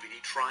Sheriff's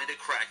deputy trying to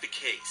crack the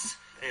case.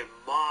 In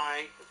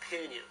my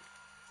opinion,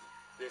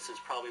 this is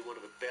probably one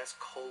of the best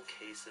cold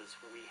cases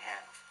we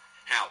have.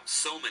 How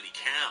so many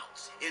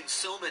cows in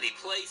so many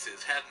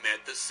places have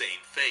met the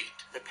same fate.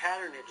 The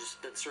pattern has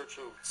just been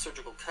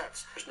surgical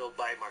cuts. There's no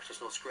bite marks,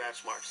 there's no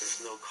scratch marks,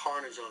 there's no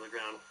carnage on the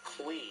ground.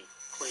 Clean,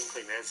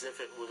 as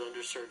if it was under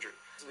surgery.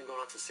 It's been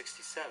going on since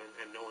 '67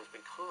 and no one's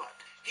been caught.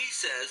 He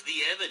says the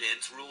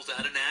evidence rules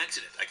out an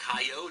accident, a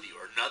coyote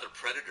or another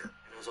predator.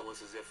 It was almost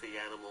as if the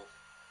animal,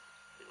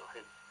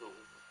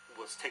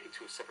 was taken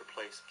to a separate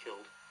place,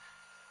 killed,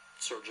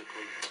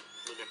 surgically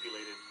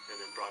manipulated, and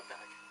then brought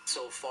back.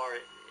 So far,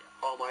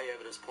 all my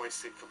evidence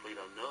points to complete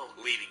unknown.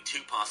 Leaving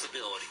 2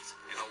 possibilities.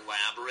 An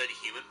elaborate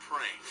human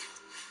prank.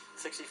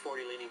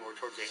 60-40 leaning more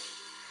towards alien.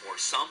 Or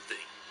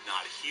something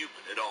not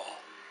human at all.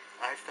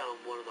 I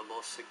found one of the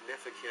most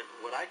significant,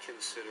 what I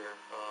consider,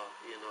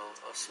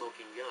 a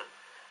smoking gun.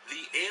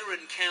 The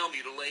Aaron cow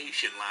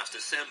mutilation last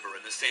December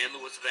in the San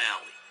Luis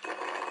Valley.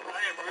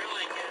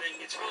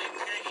 It's really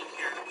pegging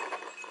here.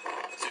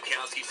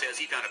 Zukowski says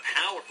he found a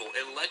powerful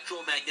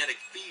electromagnetic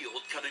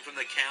field coming from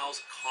the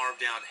cow's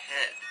carved out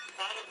head.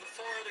 Out of the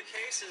 4 other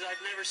cases, I've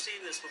never seen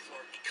this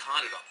before. He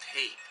caught it on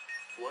tape.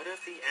 What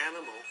if the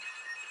animal,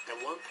 at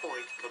one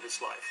point of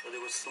its life,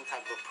 there was some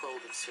type of a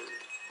probe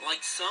inserted?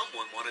 Like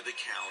someone wanted the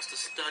cows to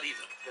study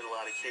them. In a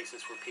lot of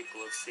cases where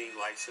people have seen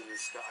lights in the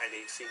sky,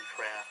 they've seen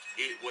craft.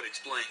 It would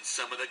explain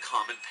some of the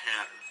common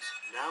patterns.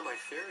 Now my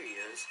theory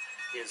is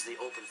the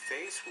open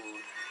face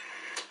wound,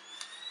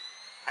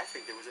 I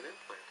think there was an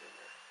implant in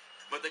there.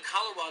 But the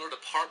Colorado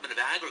Department of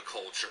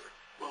Agriculture...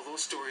 Well,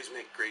 those stories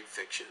make great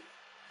fiction.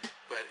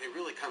 But it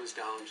really comes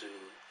down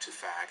to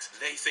facts.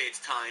 They say it's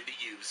time to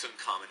use some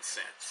common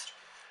sense.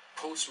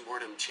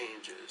 Post-mortem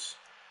changes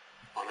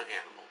on an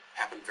animal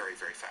happen very,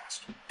 very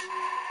fast.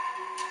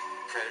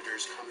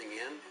 Predators coming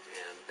in,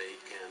 and they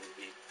can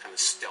be kind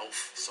of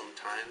stealth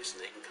sometimes,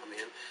 and they can come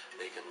in,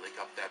 they can lick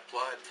up that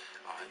blood.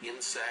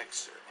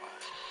 Insects or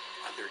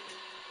other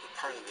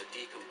part of the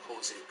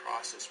decomposing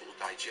process will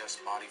digest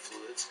body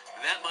fluids.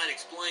 That might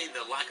explain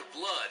the lack of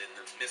blood in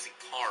the missing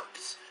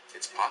parts.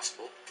 It's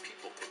possible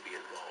people could be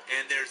involved.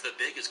 And there's the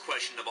biggest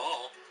question of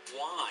all,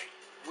 why?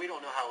 We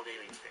don't know how an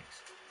alien thinks.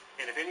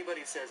 And if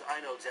anybody says, I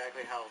know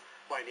exactly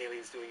why an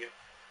alien's doing it,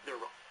 they're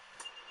wrong.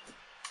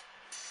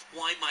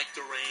 Why Mike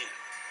Duran?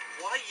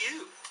 Why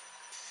you?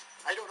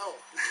 I don't know.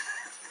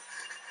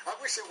 I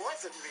wish it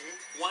wasn't me.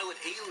 Why would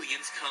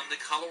aliens come to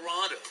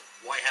Colorado?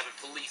 Why haven't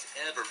police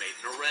ever made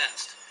an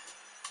arrest?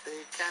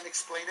 They can't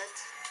explain it.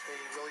 They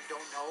really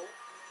don't know.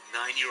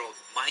 9-year-old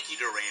Mikey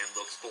Duran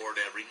looks for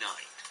it every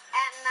night.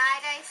 At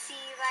night I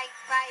see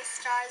bright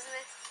stars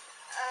with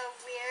a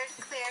weird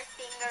clear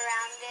thing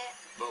around it.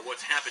 But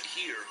what's happened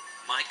here,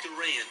 Mike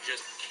Duran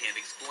just can't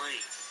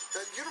explain.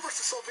 The universe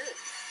is so big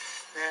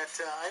that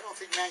I don't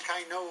think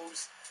mankind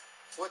knows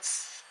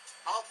what's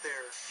out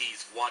there.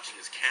 He's watching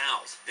his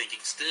cows,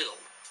 thinking still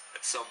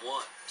that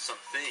someone,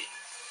 something,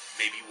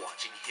 may be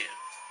watching him.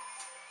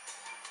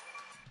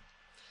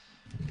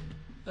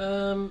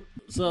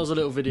 So that was a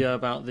little video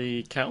about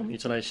the cattle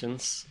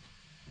mutilations.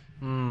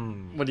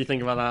 What do you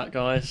think about that,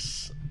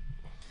 guys?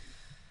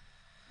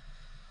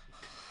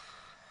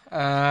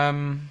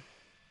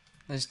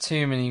 There's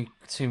too many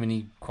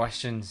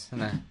questions, isn't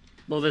there?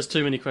 Well, there's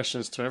too many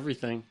questions to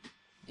everything.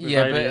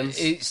 Yeah, aliens.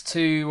 but it's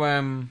too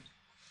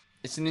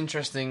an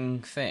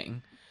interesting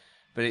thing,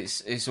 but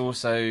it's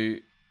also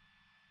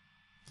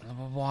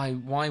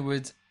why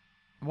would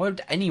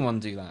anyone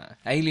do that,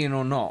 alien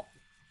or not?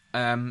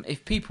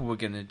 If people were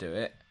going to do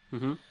it,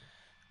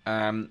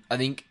 I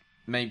think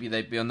maybe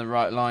they'd be on the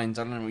right lines.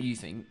 I don't know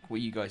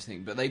what you guys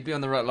think, but they'd be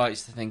on the right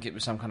lines to think it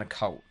was some kind of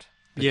cult.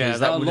 Yeah,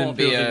 that wouldn't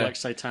be like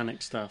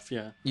satanic stuff.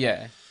 Yeah,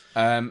 yeah,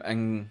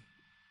 and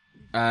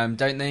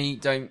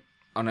don't.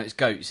 Oh no, it's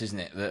goats, isn't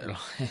it? That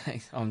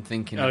I'm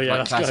thinking of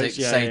like classic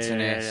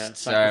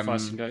Satanists,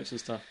 sacrificing goats and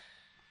stuff.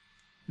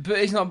 But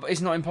it's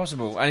not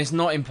impossible, and it's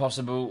not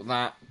impossible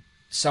that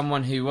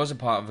someone who was a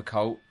part of a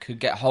cult could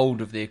get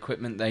hold of the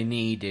equipment they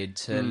needed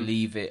to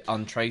leave it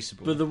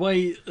untraceable. But the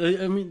way,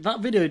 I mean, that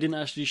video didn't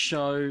actually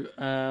show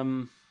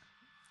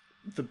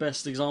the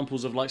best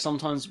examples of, like,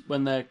 sometimes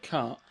when they're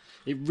cut,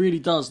 it really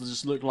does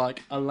just look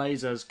like a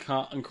laser's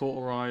cut and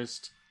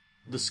cauterized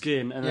the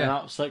skin, and then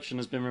that section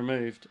has been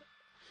removed.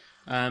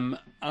 And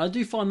I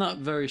do find that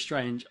very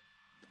strange.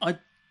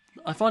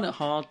 I find it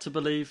hard to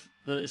believe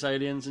that it's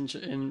aliens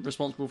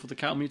responsible for the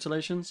cattle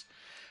mutilations.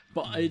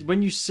 But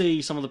when you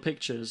see some of the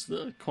pictures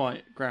that are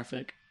quite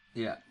graphic,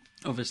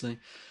 obviously,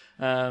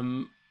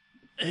 it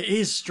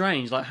is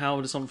strange. Like,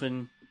 how does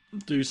something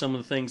do some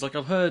of the things? Like,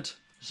 I've heard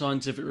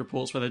scientific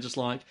reports where they're just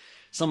like,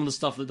 some of the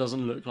stuff that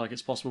doesn't look like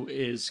it's possible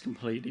is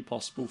completely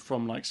possible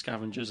from, like,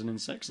 scavengers and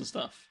insects and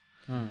stuff.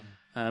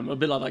 A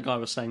bit like that guy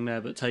was saying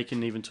there, but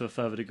taken even to a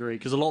further degree.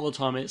 Because a lot of the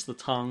time it's the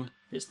tongue,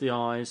 it's the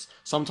eyes.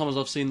 Sometimes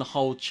I've seen the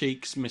whole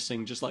cheeks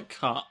missing, just like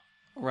cut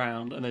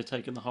around, and they've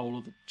taken the whole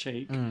of the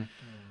cheek.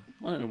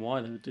 I don't know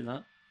why they would do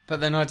that.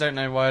 But then I don't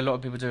know why a lot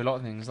of people do a lot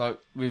of things. Like,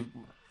 we've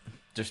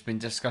just been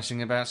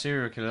discussing about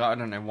serial killers. I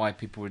don't know why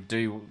people would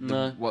do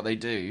what they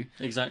do.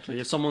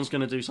 Exactly. If someone's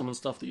going to do some of the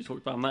stuff that you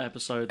talked about in that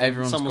episode,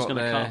 someone's going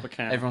to cut up a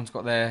cat. Everyone's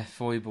got their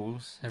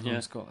foibles.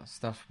 Everyone's got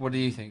stuff. What do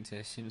you think,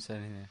 Tish? You haven't said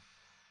anything.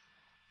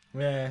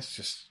 Yeah, it's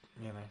just,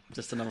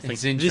 just another thing.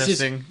 It's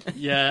interesting.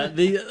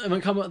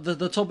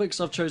 The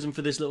topics I've chosen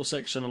for this little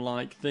section are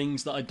like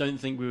things that I don't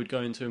think we would go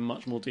into in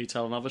much more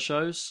detail on other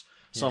shows.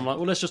 So I'm like,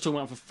 well, let's just talk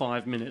about it for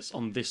 5 minutes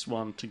on this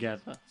one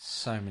together.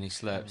 So many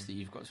slurps that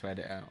you've got to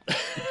edit out.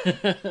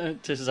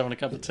 Tish is having a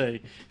cup of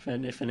tea,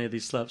 if any of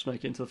these slurps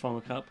make it into the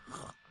final cup.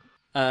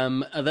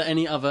 Are there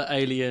any other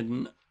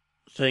alien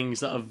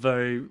things that are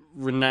very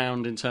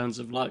renowned in terms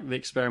of, like, the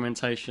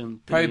experimentation?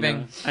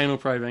 Probing. Anal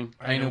probing.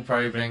 Anal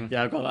probing.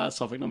 Yeah, I've got that as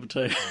topic number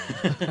 2.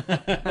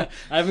 I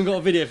haven't got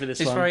a video for this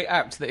one. It's very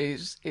apt that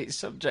it's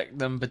subject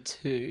number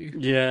 2.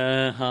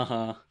 Yeah,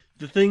 haha.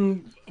 The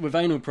thing with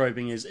anal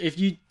probing is, if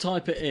you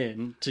type it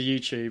in to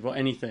YouTube or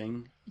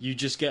anything, you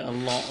just get a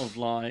lot of,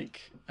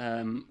 like,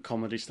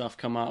 comedy stuff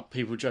come up,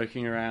 people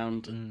joking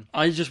around.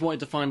 I just wanted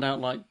to find out,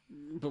 like,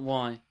 but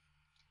why?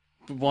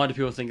 But why do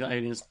people think that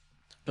aliens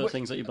put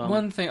things at your bum?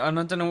 One thing, and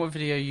I don't know what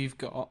video you've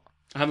got.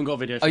 I haven't got a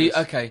video for this.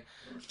 Okay.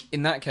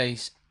 In that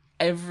case,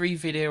 every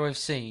video I've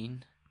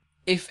seen,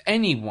 if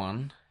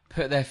anyone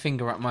put their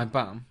finger up my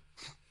bum,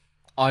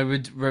 I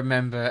would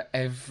remember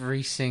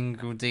every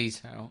single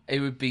detail. It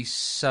would be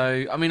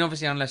so... I mean,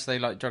 obviously, unless they,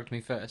 like, drugged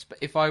me first. But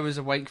if I was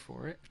awake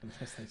for it...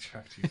 Unless they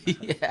drugged you.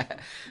 Yeah.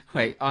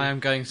 Wait, I am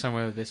going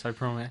somewhere with this, I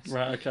promise.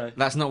 Right, okay.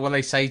 That's not what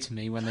they say to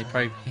me when they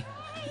probe me.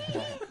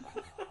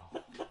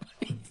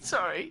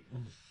 Sorry.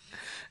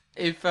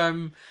 If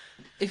anyone...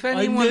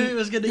 I knew it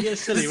was going to get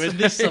silly. When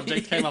this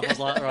subject came up, I was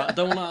like, all right, I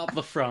don't want that up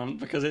the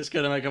front because it's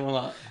going to make everyone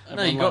laugh.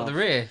 No, you got the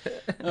rear.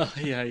 Oh,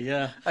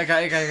 yeah.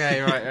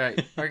 Okay,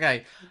 right.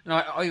 Okay. No,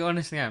 I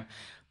honestly am.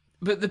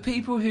 But the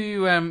people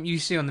who you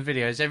see on the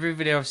videos, every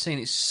video I've seen,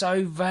 it's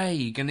so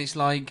vague, and it's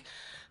like,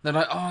 they're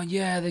like, oh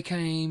yeah, they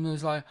came, it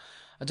was like,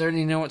 I don't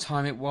really know what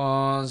time it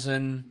was,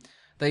 and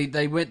they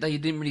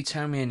didn't really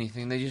tell me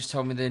anything, they just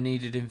told me they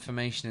needed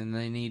information, and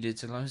they needed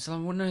to, I was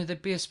like, well no,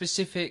 there'd be a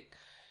specific...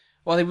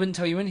 Well, they wouldn't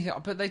tell you anything,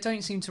 but they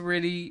don't seem to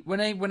really...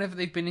 Whenever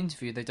they've been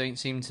interviewed, they don't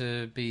seem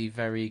to be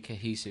very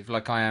cohesive,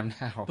 like I am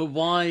now. But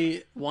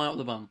why up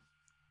the bum?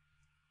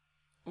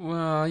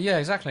 Well, yeah,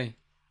 exactly.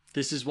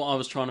 This is what I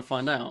was trying to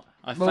find out.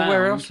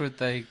 Where else would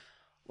they...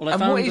 Well, I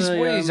found what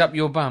is up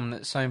your bum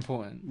that's so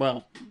important?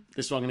 Well,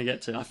 this is what I'm going to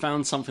get to. I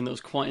found something that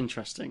was quite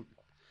interesting.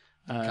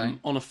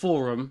 On a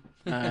forum,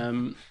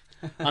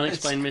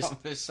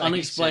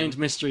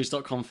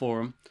 unexplainedmysteries.com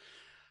forum.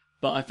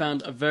 But I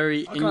found a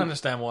very... I can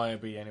understand why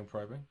it'd be anal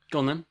probing. Go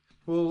on then.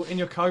 Well, in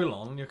your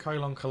colon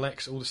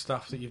collects all the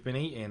stuff that you've been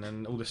eating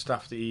and all the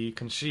stuff that you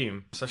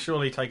consume. So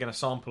surely taking a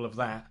sample of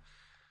that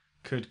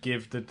could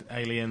give the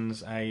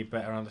aliens a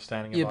better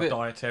understanding of our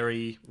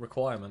dietary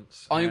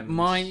requirements. How we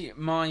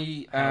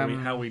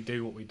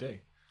do what we do.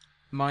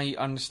 My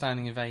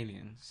understanding of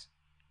aliens,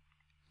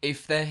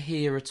 if they're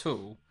here at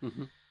all,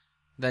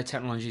 their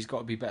technology's got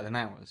to be better than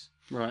ours.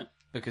 Right.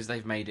 Because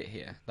they've made it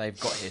here. They've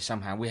got here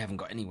somehow. We haven't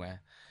got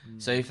anywhere.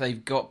 So if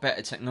they've got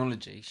better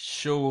technology,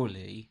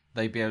 surely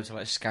they'd be able to,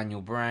 like, scan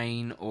your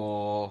brain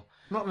or...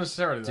 Not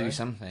necessarily, do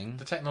something.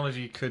 The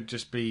technology could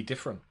just be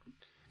different.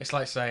 It's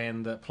like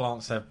saying that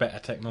plants have better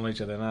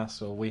technology than us,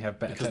 or we have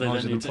better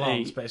technology than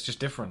plants, but it's just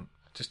different.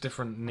 Just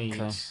different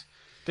needs.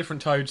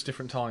 Different toads,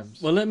 different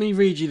times. Well, let me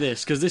read you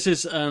this, because this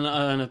is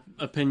an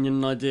opinion,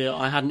 an idea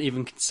I hadn't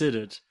even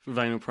considered for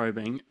anal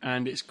probing,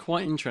 and it's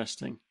quite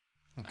interesting.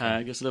 Okay.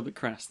 It gets a little bit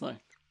crass, though.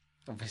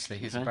 Obviously,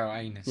 it's about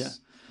anus. Yeah.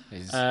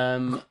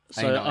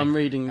 So I'm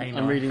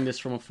reading this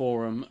from a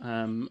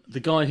forum. The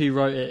guy who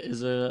wrote it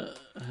is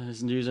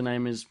his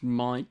username is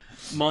Mike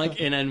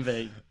in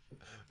NV.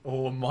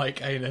 Or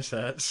Mike Anus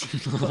Hurts.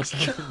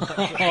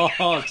 Oh,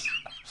 God.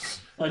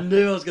 I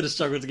knew I was going to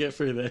struggle to get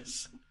through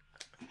this.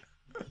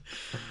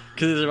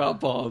 Because it's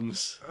about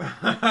bottoms.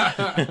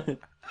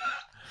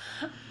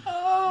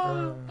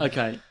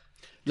 Okay.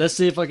 Let's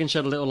see if I can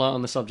shed a little light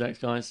on the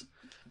subject, guys.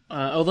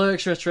 Although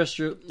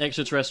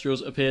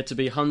extraterrestrials appear to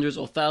be hundreds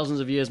or thousands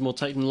of years more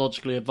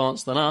technologically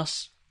advanced than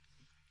us,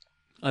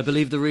 I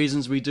believe the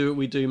reasons we do what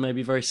we do may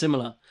be very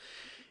similar.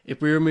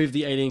 If we remove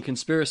the alien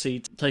conspiracy,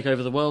 take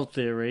over the world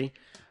theory,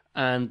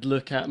 and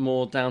look at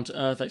more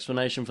down-to-earth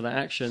explanation for their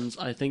actions,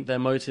 I think their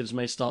motives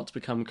may start to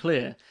become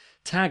clear.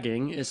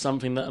 Tagging is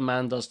something that a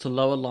man does to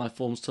lower life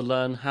forms to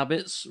learn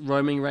habits,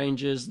 roaming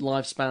ranges,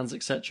 lifespans,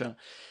 etc.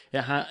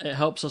 It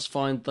helps us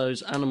find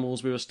those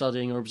animals we were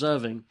studying or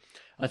observing.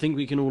 I think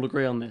we can all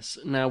agree on this.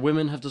 Now,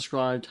 women have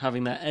described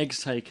having their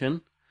eggs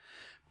taken,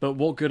 but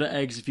what good are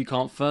eggs if you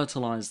can't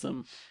fertilise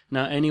them?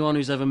 Now, anyone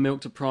who's ever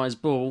milked a prize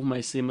bull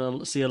may see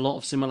a lot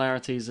of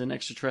similarities in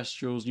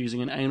extraterrestrials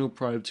using an anal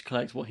probe to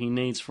collect what he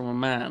needs from a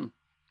man.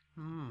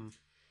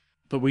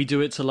 But we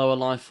do it to lower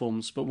life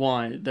forms. But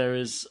why? There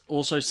is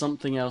also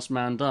something else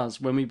man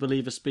does. When we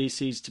believe a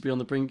species to be on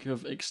the brink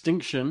of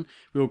extinction,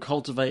 we will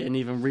cultivate and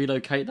even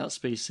relocate that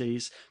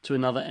species to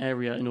another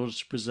area in order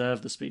to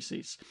preserve the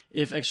species.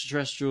 If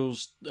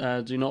extraterrestrials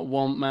do not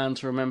want man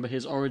to remember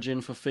his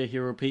origin for fear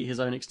he'll repeat his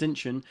own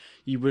extinction,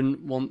 you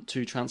wouldn't want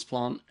to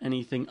transplant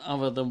anything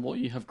other than what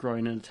you have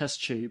grown in a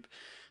test tube.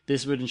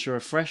 This would ensure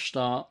a fresh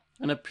start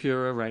and a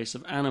purer race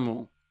of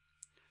animal.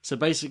 So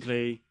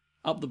basically,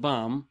 up the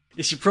bum.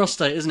 It's your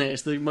prostate, isn't it?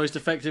 It's the most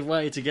effective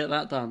way to get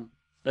that done.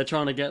 They're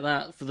trying to get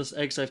that for the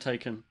eggs they've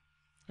taken.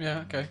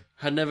 Yeah, okay.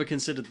 Had never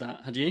considered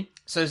that, had you?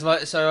 So it's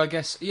like, so I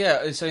guess,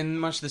 yeah. So in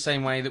much the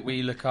same way that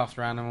we look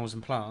after animals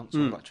and plants,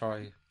 or like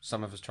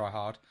some of us try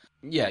hard.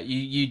 Yeah,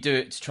 you do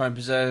it to try and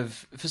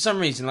preserve. For some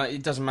reason, like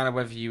it doesn't matter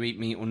whether you eat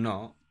meat or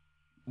not.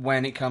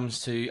 When it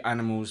comes to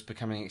animals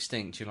becoming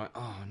extinct, you're like,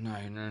 oh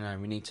no,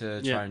 we need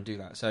to try and do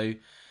that. So,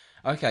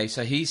 okay,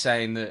 so he's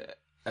saying that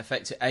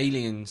affected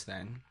aliens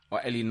then, or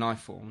alien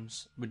life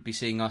forms, would be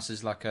seeing us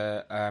as like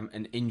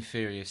an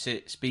inferior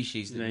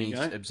species that needs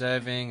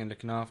observing and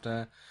looking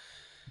after.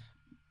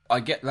 I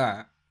get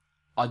that.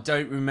 I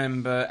don't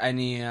remember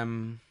any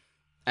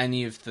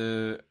of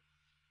the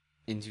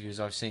interviews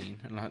I've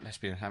seen, and like, let's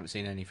be honest, I haven't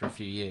seen any for a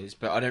few years,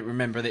 but I don't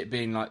remember it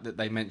being like that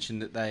they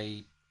mentioned that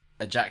they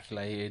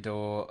ejaculated,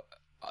 or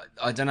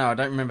I don't know. I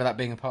don't remember that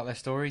being a part of their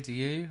story. Do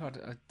you? I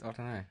don't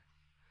know.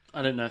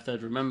 I don't know if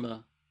they'd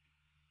remember.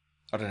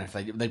 I don't know if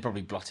they'd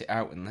probably blot it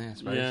out, wouldn't they? I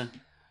suppose. Yeah.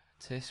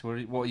 Tis, what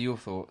are your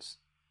thoughts?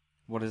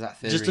 What is that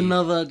theory?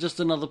 Just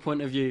another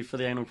point of view for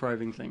the anal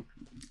probing thing.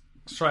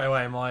 Straight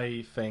away,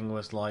 my thing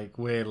was like,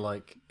 we're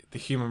like, the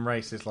human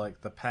race is like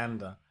the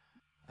panda,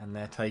 and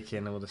they're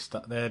taking all the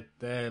stuff.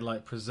 They're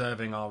like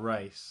preserving our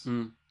race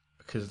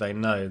because they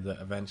know that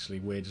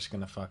eventually we're just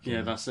gonna fucking.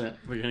 Yeah, that's it.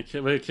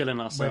 We're killing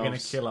ourselves. We're gonna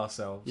kill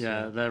ourselves.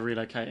 Yeah, they're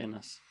relocating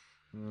us.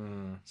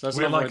 So that's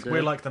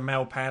we're like the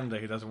male panda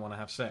who doesn't want to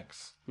have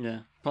sex. Yeah,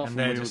 and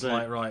they're just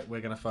like, right,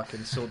 we're gonna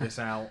fucking sort this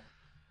out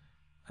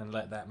and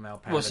let that male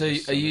panda. Well, so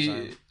are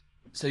you?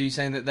 So you're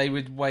saying that they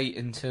would wait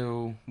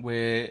until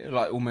we're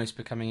like almost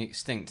becoming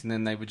extinct, and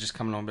then they would just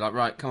come along and be like,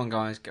 right, come on,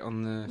 guys, get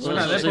on the. Well,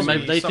 no,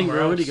 they think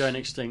we're already going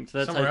extinct.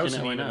 They're taking it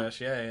away now.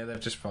 Yeah, they've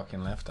just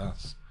fucking left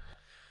us.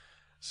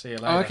 See you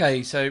later. Oh,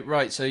 okay, so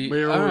right, so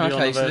we're already on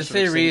the so the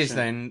theory is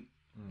then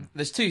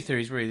there's two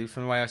theories really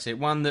from the way I see it.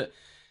 One, that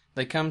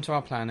they come to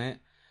our planet,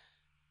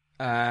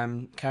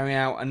 carry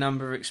out a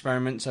number of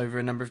experiments over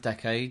a number of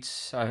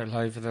decades,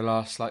 over the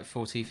last like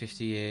 40,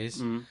 50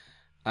 years.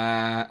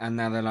 And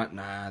now they're like,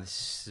 nah,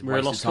 this is we're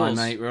a lost cause,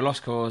 mate. We're a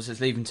lost cause. Let's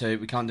leave them to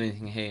it. We can't do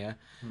anything here.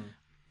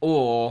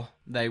 Or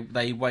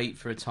they wait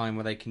for a time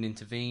where they can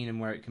intervene and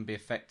where it can be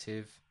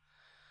effective.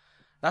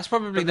 That's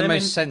probably the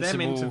most sensible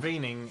them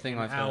intervening thing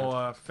I've heard.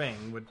 Our heard.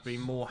 thing would be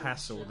more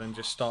hassle than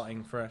just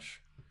starting fresh.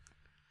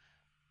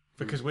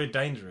 Because we're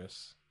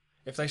dangerous.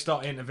 If they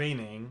start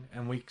intervening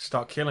and we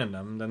start killing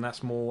them, then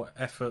that's more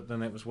effort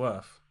than it was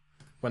worth.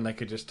 When they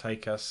could just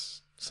take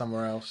us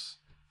somewhere else,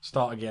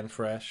 start again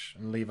fresh,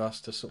 and leave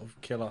us to sort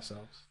of kill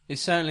ourselves.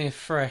 It's certainly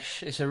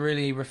it's a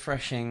really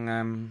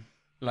refreshing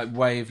like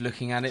way of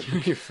looking at it.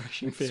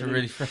 Refreshing feeling. It's a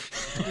really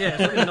fresh. Yeah,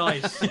 it's really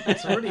nice.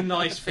 It's a really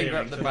nice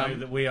feeling to know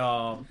that we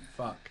are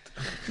fucked.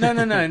 No.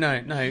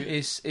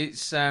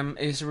 It's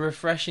a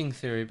refreshing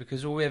theory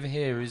because all we ever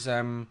hear is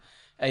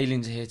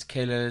aliens are here to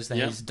kill us. They're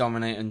here to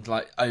dominate and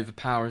like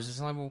overpower us.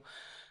 It's like, well,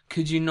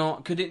 could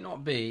it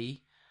not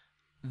be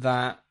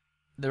that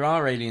there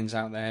are aliens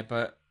out there,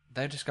 but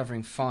they're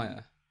discovering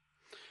fire?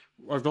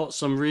 I've got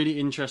some really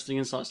interesting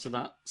insights to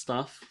that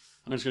stuff.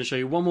 I'm just going to show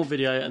you one more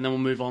video, and then we'll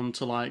move on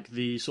to like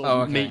the sort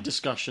of meat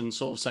discussion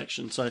sort of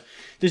section. So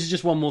this is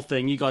just one more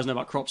thing. You guys know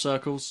about crop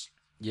circles?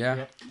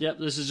 Yeah. Yep.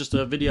 This is just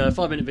a video, a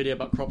 5-minute video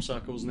about crop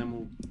circles, and then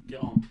we'll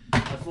get on. I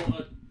thought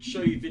I'd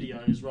show you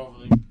videos rather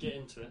than get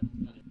into it.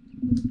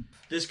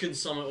 This can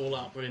sum it all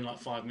up within like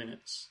 5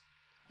 minutes.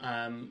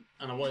 And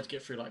I wanted to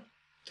get through like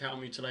cattle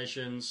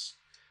mutilations,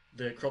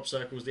 the crop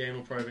circles, the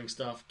anal probing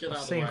stuff. Get I've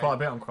out of the way. seen quite a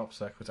bit on crop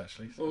circles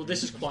actually. So. Well,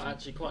 this is quite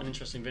an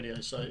interesting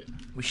video. So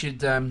we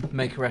should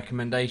make a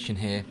recommendation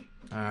here.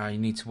 You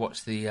need to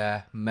watch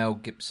the Mel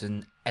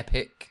Gibson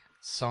epic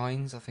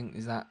Signs. I think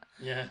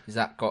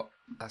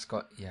that's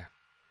got yeah.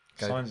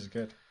 Signs is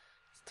good.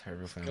 It's a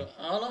terrible film.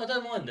 I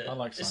don't mind it. I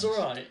like Signs. It's all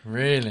right.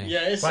 Really?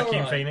 Yeah, it's all right.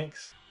 Joaquin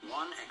Phoenix.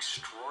 One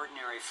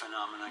extraordinary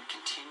phenomenon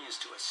continues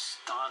to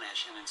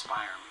astonish and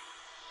inspire me.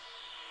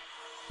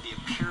 The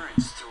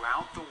appearance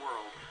throughout the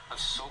world of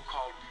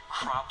so-called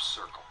crop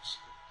circles.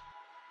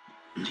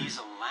 These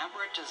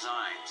elaborate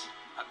designs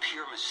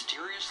appear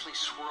mysteriously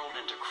swirled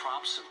into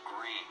crops of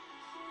grain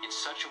in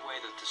such a way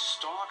that the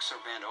stalks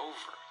are bent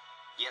over,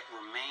 yet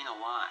remain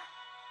alive.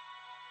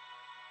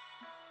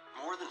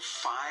 More than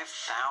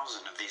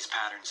 5,000 of these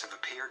patterns have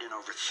appeared in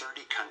over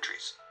 30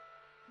 countries,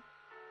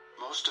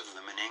 most of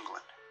them in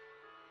England.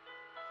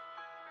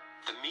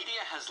 The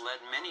media has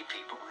led many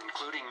people,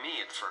 including me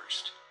at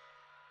first,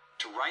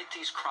 to write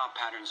these crop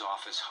patterns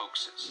off as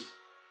hoaxes,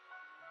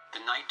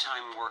 the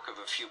nighttime work of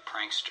a few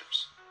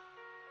pranksters.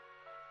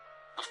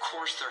 Of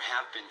course, there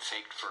have been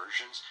faked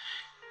versions,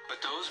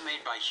 but those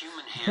made by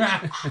human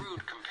hands are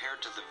crude compared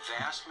to the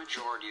vast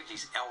majority of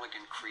these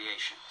elegant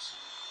creations.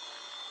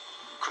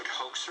 Could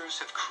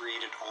hoaxers have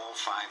created all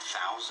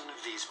 5,000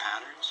 of these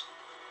patterns?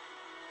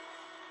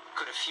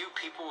 Could a few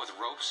people with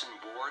ropes and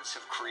boards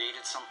have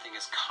created something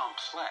as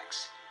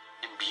complex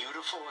and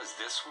beautiful as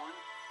this one,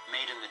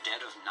 made in the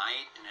dead of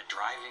night in a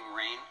driving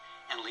rain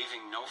and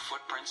leaving no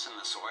footprints in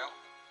the soil?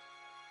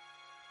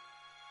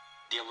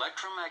 The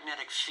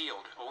electromagnetic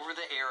field over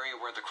the area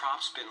where the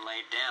crop's been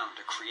laid down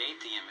to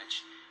create the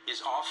image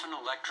is often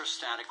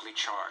electrostatically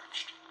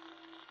charged.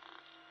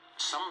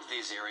 Some of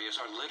these areas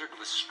are littered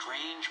with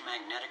strange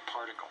magnetic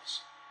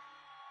particles.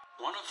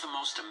 One of the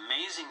most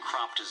amazing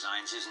crop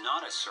designs is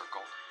not a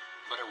circle,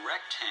 but a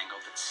rectangle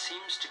that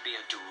seems to be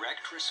a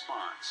direct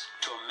response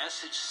to a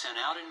message sent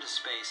out into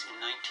space in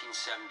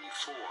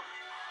 1974.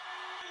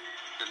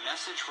 The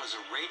message was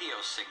a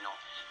radio signal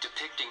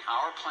depicting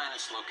our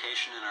planet's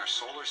location in our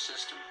solar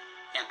system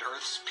and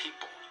Earth's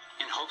people,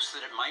 in hopes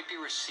that it might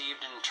be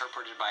received and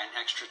interpreted by an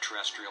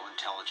extraterrestrial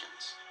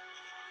intelligence.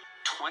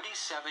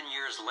 27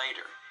 years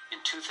later, in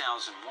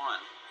 2001,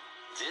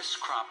 this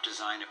crop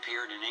design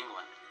appeared in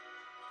England,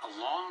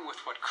 along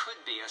with what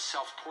could be a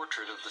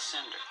self-portrait of the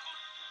sender.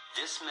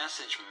 This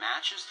message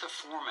matches the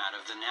format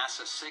of the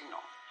NASA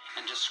signal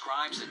and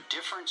describes a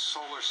different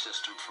solar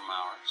system from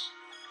ours.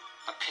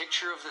 A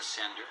picture of the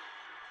sender,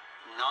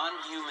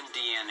 non-human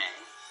DNA,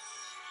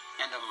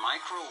 and a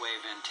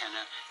microwave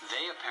antenna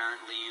they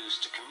apparently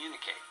used to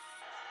communicate,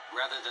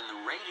 rather than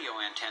the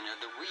radio antenna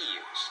that we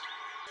used.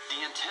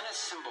 The antenna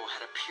symbol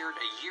had appeared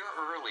a year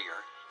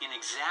earlier in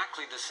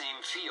exactly the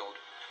same field,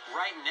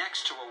 right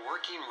next to a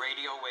working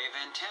radio wave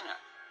antenna,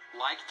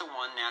 like the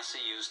one NASA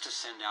used to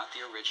send out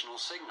the original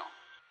signal.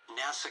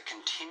 NASA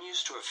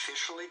continues to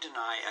officially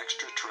deny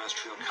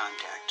extraterrestrial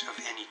contact of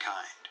any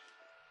kind.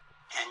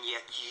 And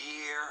yet,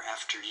 year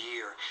after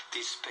year,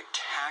 these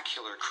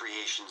spectacular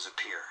creations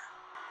appear.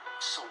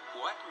 So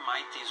what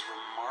might these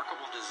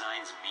remarkable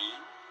designs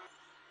mean?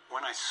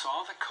 When I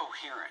saw the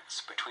coherence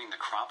between the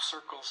crop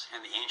circles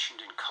and the ancient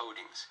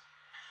encodings,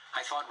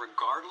 I thought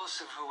regardless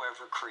of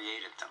whoever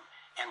created them,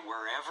 and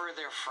wherever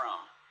they're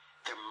from,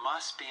 there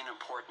must be an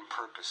important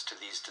purpose to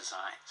these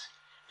designs.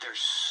 They're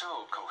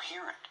so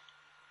coherent.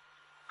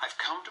 I've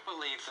come to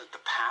believe that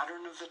the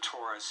pattern of the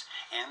torus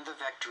and the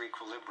vector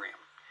equilibrium,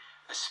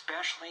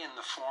 especially in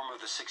the form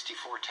of the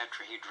 64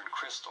 tetrahedron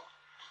crystal,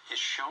 is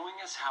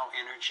showing us how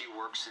energy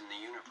works in the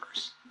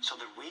universe so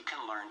that we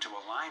can learn to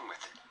align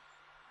with it.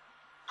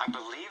 I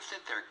believe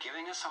that they're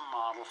giving us a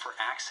model for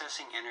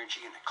accessing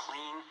energy in a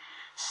clean,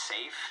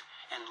 safe,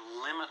 and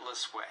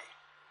limitless way,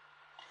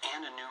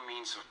 and a new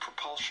means of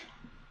propulsion.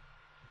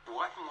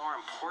 What more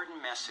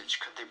important message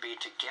could there be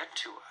to get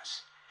to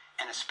us,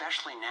 and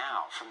especially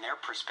now, from their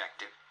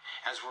perspective,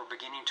 as we're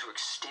beginning to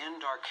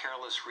extend our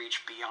careless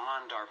reach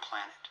beyond our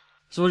planet?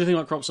 So what do you think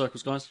about crop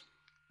circles, guys?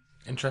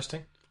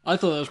 Interesting. I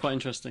thought that was quite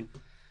interesting.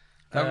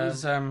 That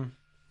was,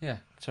 yeah,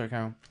 sorry,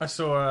 Carol. I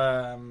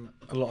saw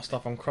a lot of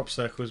stuff on crop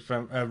circles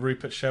from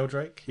Rupert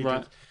Sheldrake. He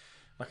did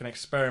like an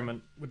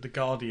experiment with The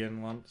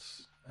Guardian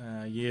once,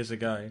 years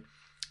ago,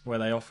 where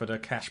they offered a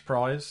cash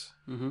prize.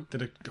 Mm-hmm.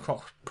 Did a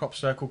crop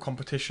circle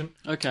competition.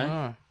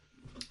 Okay.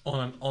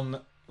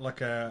 On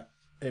like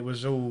it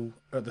was all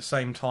at the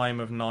same time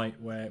of night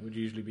where it would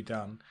usually be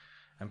done,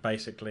 and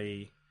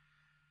basically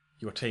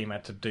your team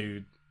had to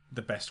do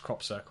the best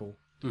crop circle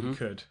you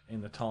could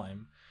in the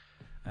time.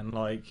 And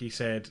like he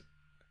said,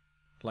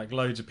 like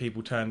loads of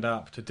people turned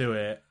up to do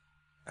it,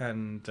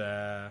 and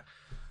I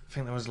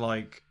think there was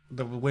like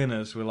the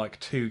winners were like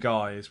two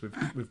guys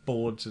with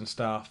boards and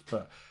stuff,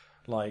 but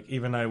like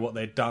even though what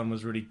they'd done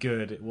was really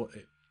good, it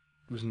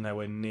was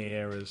nowhere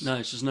near as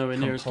it's just nowhere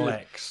near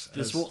complex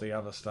as as the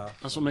other stuff.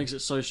 That's what makes it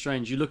so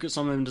strange. You look at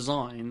some of them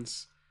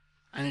designs,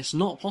 and it's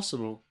not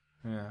possible.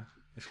 Yeah,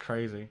 it's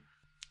crazy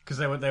because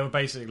they were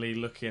basically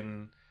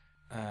looking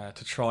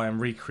to try and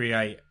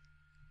recreate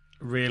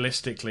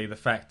realistically the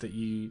fact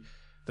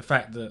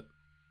that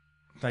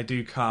they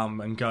do come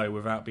and go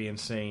without being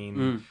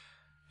seen.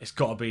 It's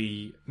got to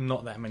be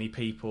not that many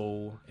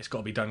people. It's got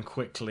to be done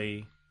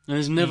quickly. And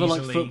there's never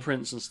easily. like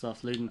footprints and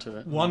stuff leading to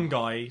it. One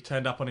guy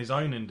turned up on his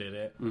own and did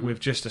it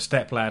with just a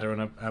stepladder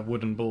and a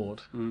wooden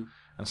board and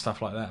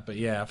stuff like that. But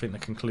yeah, I think the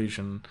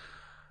conclusion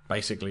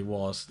basically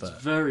was that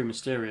it's very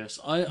mysterious.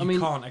 I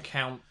mean, can't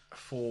account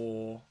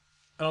for.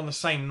 And on the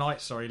same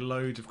night,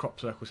 loads of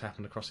crop circles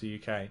happened across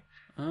the UK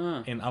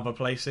in other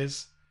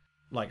places,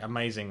 like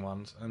amazing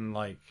ones, and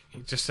like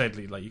it just said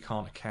like you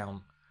can't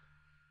account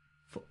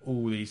for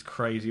all these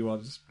crazy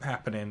ones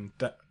happening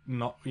that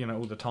not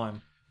all the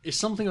time. It's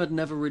something I'd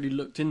never really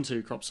looked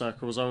into, crop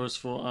circles. I always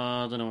thought,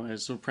 I don't know what it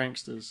is, sort of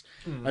pranksters.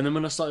 And then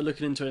when I started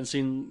looking into it and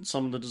seeing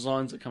some of the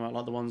designs that come out,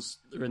 like the ones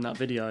that are in that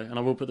video, and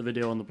I will put the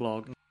video on the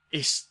blog,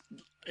 it's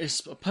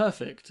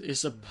perfect.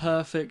 It's a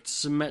perfect,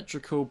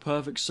 symmetrical,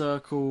 perfect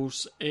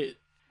circles. It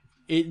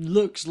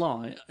looks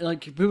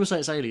like people say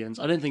it's aliens.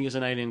 I don't think it's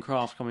an alien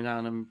craft coming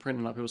down and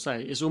printing like people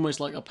say. It's almost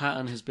like a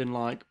pattern has been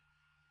like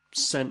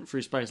sent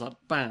through space, like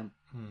bam,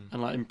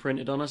 and like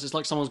imprinted on us. It's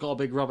like someone's got a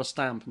big rubber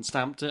stamp and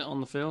stamped it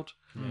on the field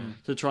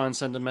to try and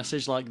send a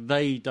message. Like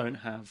they don't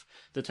have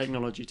the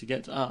technology to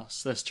get to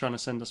us. They're trying to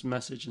send us a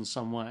message in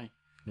some way.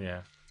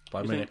 Yeah,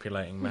 by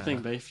manipulating matter. I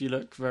think, Beef, you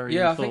look very.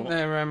 Yeah, I think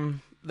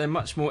they're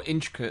much more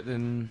intricate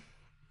than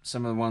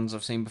some of the ones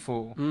I've seen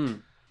before.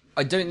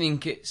 I don't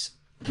think it's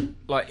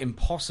like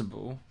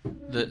impossible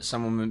that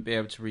someone wouldn't be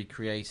able to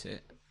recreate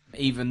it,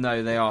 even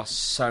though they are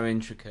so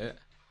intricate.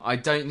 I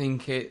don't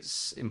think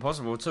it's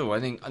impossible at all. I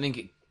think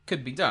it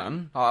could be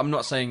done. I'm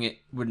not saying it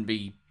wouldn't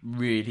be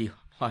really,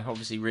 like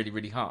obviously really,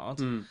 really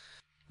hard.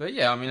 But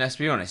yeah, I mean, let's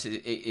be honest,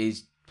 it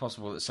is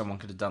possible that someone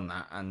could have done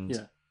that,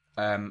 and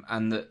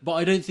and that. But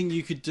I don't think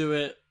you could do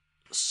it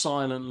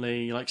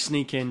silently, like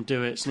sneak in,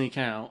 do it, sneak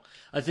out.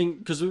 I think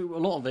because a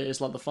lot of it is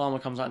like the farmer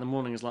comes out in the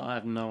morning, is like, I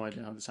have no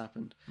idea how this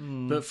happened.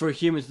 But for a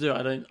human to do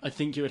it, I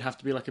think it would have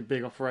to be like a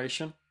big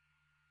operation.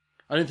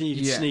 I don't think you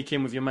could sneak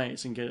in with your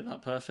mates and get it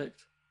that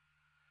perfect.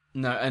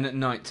 No, and at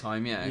night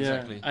time,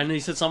 exactly. And he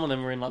said some of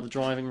them were in like the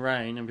driving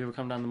rain, and people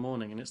come down in the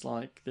morning, and it's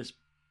like this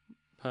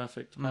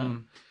perfect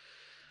pattern.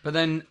 But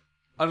then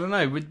I don't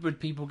know. Would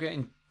people get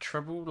in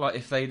trouble? Like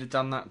if they'd have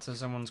done that to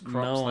someone's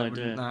crops, no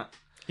idea.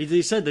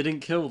 He said they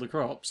didn't kill the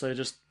crops; they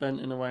just bent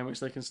in a way in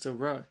which they can still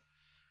grow.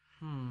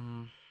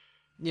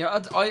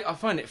 Yeah, I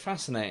find it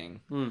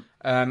fascinating,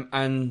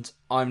 and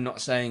I'm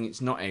not saying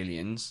it's not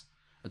aliens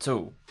at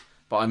all,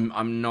 but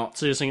I'm not.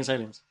 So you're saying it's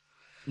aliens?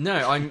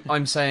 No,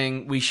 I'm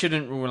saying we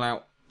shouldn't rule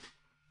out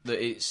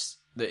that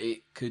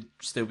it could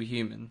still be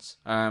humans.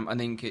 I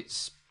think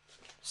it's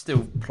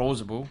still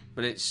plausible,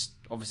 but it's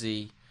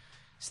obviously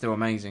still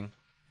amazing.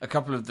 A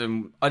couple of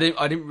them, I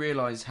didn't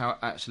realise how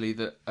actually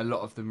that a lot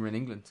of them were in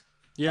England.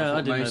 Yeah,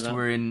 I didn't know that. Most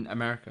were in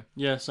America.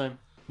 Yeah, same.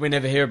 We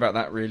never hear about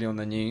that really on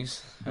the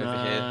news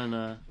over here.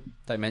 No.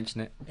 Don't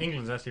mention it.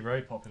 England's actually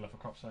very popular for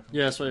crop circles.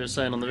 Yeah, that's what he was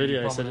saying on the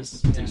video. He said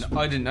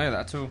I didn't know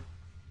that at all.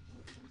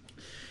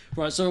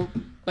 Right, so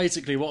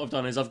basically what I've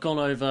done is I've gone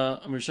over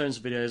and we've shown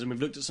some videos and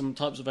we've looked at some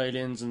types of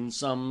aliens and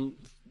some,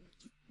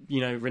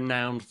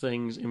 renowned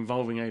things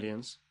involving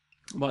aliens.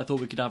 But I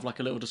thought we could have like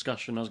a little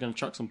discussion. I was going to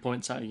chuck some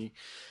points at you.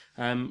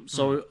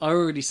 So I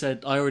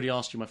already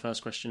asked you my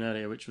first question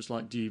earlier, which was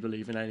like, do you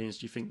believe in aliens?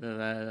 Do you think they're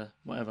there?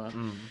 Whatever.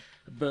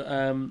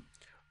 But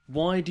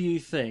why do you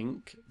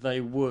think they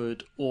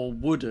would or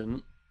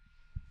wouldn't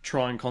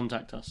try and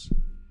contact us?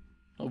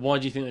 Why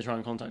do you think they try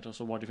and contact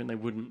us, or why do you think they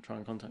wouldn't try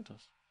and contact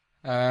us?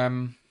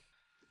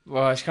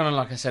 Well, it's kind of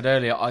like I said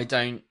earlier.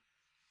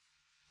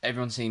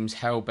 Everyone seems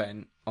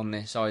hell-bent on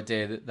this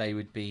idea that they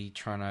would be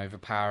trying to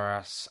overpower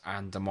us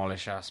and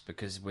demolish us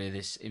because we're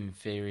this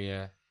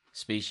inferior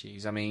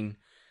species. I mean,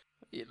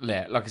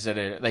 yeah, like I said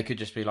earlier, they could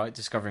just be like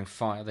discovering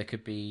fire. They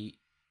could be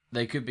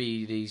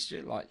these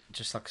just like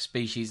a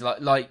species,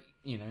 just like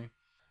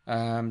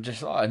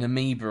an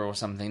amoeba or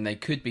something. They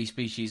could be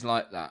species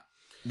like that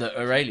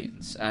are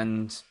aliens.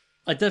 And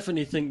I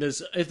definitely think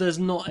if there's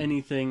not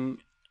anything,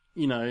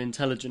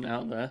 intelligent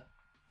out there,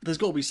 there's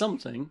got to be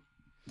something.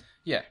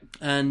 Yeah.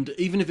 And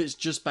even if it's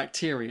just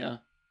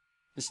bacteria,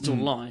 it's still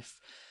life.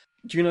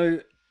 Do you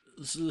know,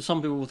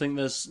 some people will think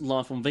there's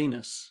life on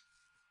Venus.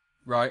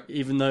 Right.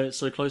 Even though it's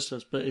so close to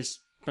us, but it's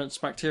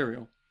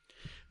bacterial.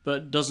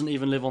 But doesn't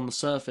even live on the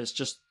surface.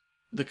 Just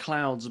the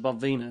clouds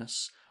above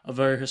Venus are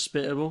very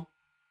hospitable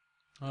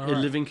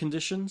in living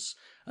conditions.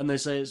 And they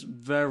say it's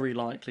very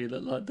likely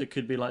that there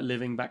could be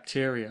living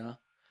bacteria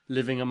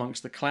living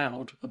amongst the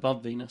cloud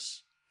above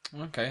Venus.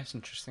 Okay, that's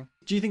interesting.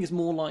 Do you think it's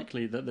more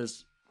likely that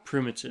there's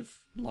primitive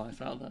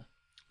life out there?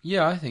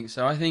 Yeah, I think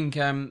so. I think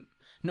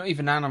not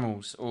even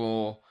animals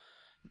or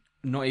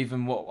not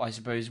even what I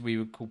suppose we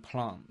would call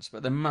plants,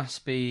 but there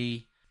must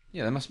be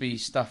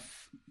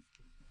stuff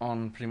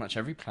on pretty much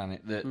every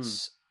planet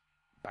that's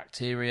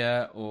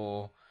bacteria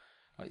or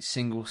like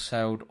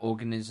single-celled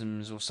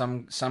organisms or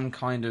some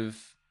kind of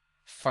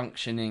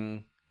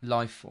functioning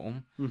life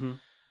form.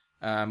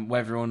 Mm-hmm.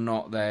 Whether or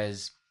not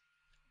there's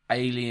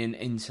alien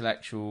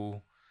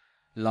intellectual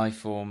life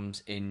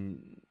forms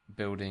in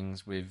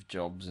buildings with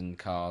jobs and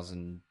cars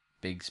and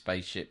big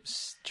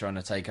spaceships trying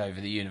to take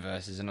over the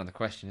universe is another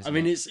question, isn't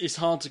it? It's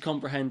hard to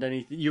comprehend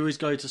anything. You always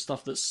go to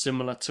stuff that's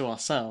similar to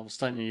ourselves,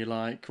 don't you? You're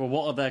like, well,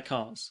 what are their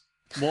cars?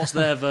 What's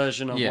their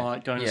version of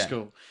like going to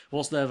school?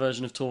 What's their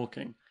version of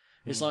talking?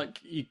 It's like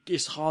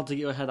it's hard to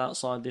get your head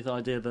outside the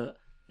idea that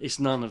it's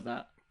none of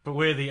that. But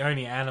we're the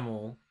only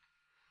animal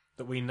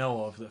that we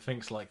know of that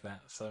thinks like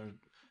that, so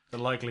the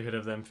likelihood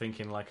of them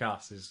thinking like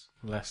us is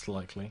less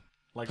likely.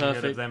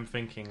 Likelihood of them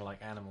thinking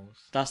like animals.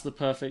 That's the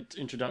perfect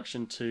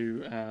introduction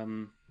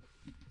to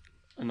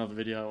another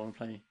video I want to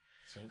play.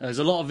 There's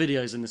a lot of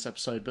videos in this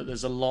episode, but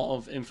there's a lot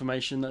of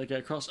information that I get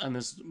across, and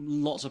there's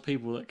lots of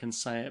people that can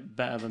say it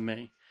better than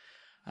me.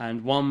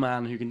 And one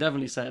man who can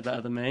definitely say it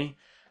better than me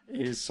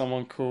is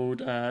someone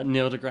called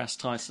Neil deGrasse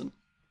Tyson.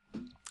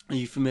 Are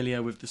you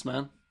familiar with this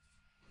man?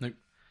 Nope.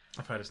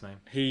 I've heard his name.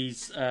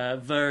 He's a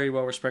very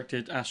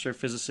well-respected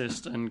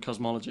astrophysicist and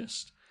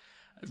cosmologist.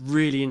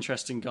 Really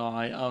interesting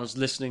guy. I was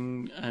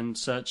listening and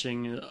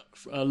searching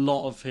a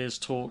lot of his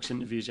talks,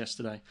 interviews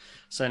yesterday,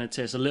 saying it's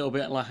a little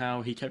bit like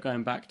how he kept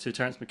going back to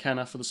Terence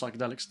McKenna for the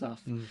psychedelic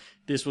stuff.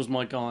 This was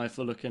my guy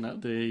for looking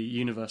at the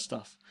universe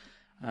stuff.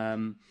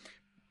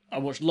 I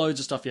watched loads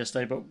of stuff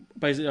yesterday, but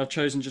basically I've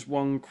chosen just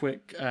one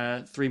quick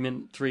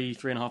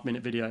 3.5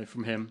 minute video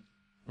from him,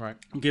 right,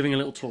 giving a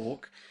little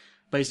talk,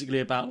 basically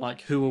about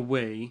like who are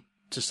we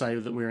to say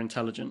that we're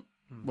intelligent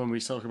when we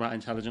talk about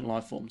intelligent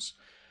life forms.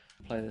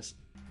 Play this.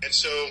 And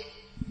so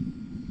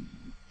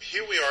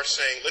here we are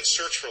saying, let's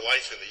search for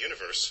life in the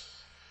universe,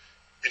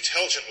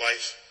 intelligent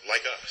life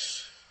like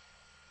us.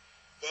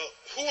 Well,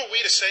 who are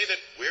we to say that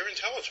we're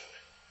intelligent?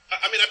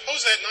 I mean, I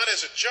pose that not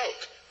as a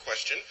joke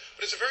question,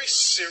 but as a very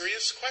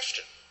serious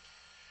question.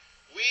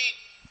 We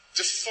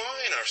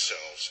define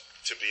ourselves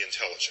to be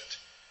intelligent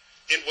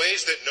in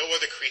ways that no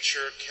other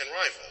creature can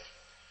rival.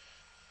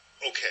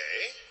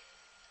 Okay,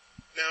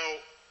 now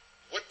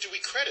what do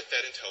we credit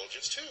that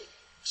intelligence to?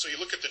 So you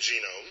look at the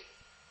genome,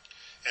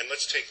 and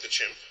let's take the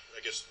chimp. I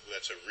guess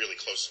that's a really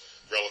close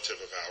relative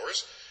of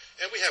ours.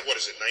 And we have,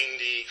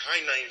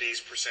 high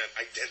 90s%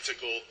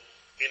 identical,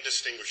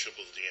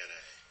 indistinguishable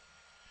DNA.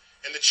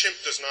 And the chimp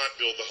does not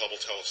build the Hubble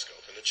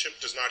telescope, and the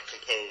chimp does not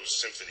compose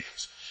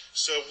symphonies.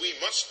 So we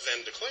must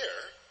then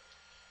declare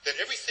that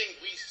everything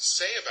we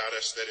say about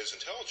us that is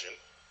intelligent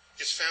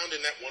is found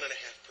in that 1.5%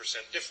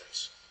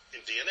 difference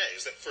in DNA.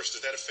 Is that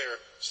a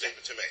fair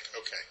statement to make?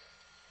 Okay.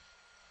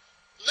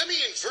 Let me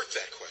invert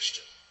that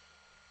question.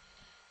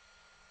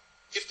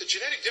 If the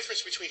genetic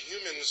difference between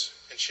humans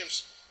and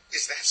chimps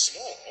is that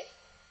small,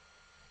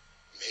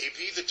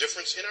 maybe the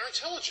difference in our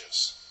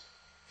intelligence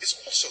is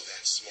also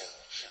that small.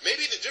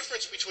 Maybe the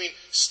difference between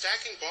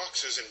stacking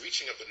boxes and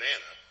reaching a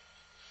banana,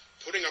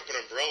 putting up an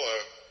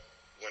umbrella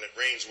when it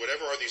rains,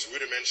 whatever are these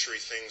rudimentary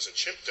things a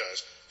chimp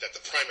does that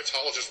the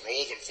primatologists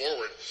roll them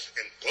forward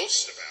and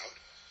boast about,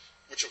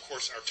 which of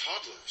course our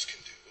toddlers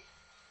can do.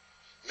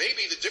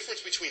 Maybe the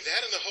difference between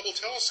that and the Hubble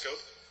telescope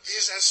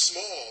is as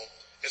small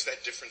as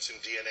that difference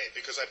in DNA,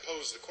 because I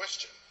pose the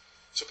question.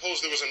 Suppose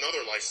there was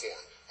another life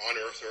form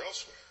on Earth or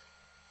elsewhere,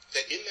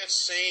 that in that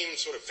same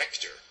sort of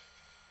vector,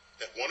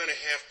 that 1.5%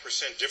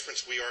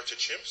 difference we are to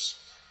chimps,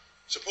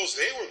 suppose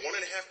they were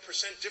 1.5%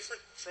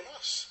 different from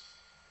us.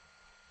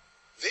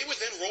 They would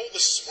then roll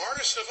the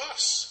smartest of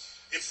us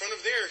in front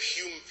of their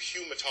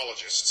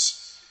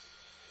humatologists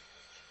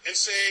and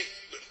say,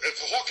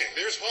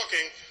 there's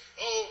Hawking,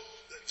 oh,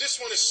 this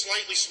one is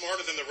slightly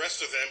smarter than the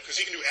rest of them because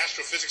he can do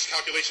astrophysics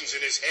calculations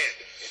in his head.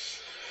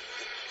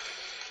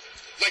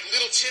 Like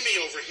little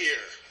Timmy over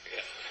here.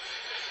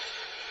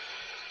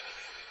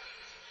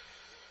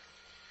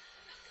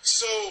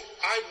 So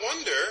I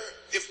wonder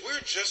if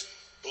we're just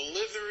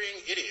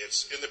blithering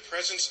idiots in the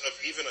presence of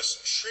even a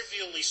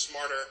trivially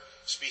smarter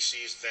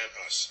species than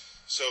us.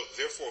 So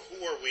therefore,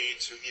 who are we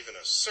to even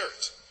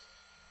assert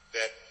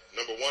that,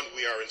 number one,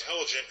 we are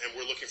intelligent and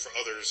we're looking for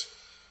others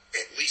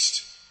at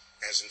least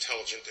as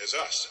intelligent as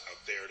us out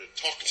there to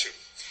talk to?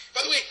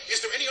 By the way,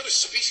 is there any other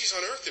species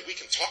on Earth that we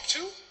can talk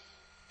to?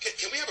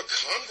 Can we have a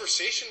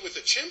conversation with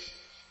a chimp?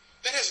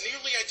 That has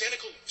nearly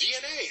identical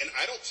DNA, and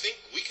I don't think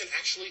we can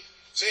actually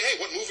say, hey,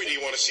 what movie do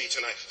you want to see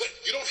tonight? But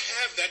you don't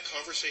have that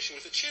conversation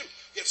with a chimp.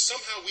 Yet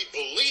somehow we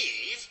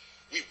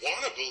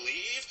want to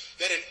believe,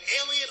 that an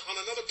alien on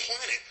another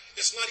planet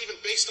that's not even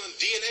based on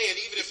DNA, and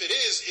even if it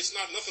is, it's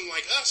not nothing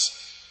like us,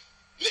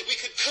 that we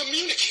could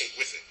communicate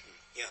with it.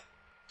 Yeah.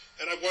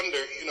 And I wonder,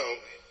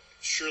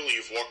 surely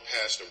you've walked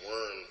past a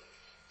worm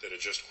that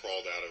had just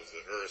crawled out of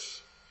the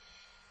earth,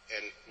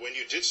 and when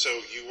you did so,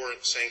 you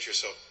weren't saying to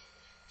yourself,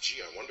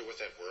 gee, I wonder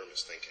what that worm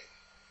is thinking.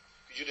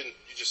 You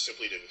just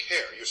simply didn't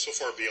care. You're so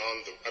far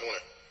beyond I don't want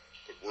to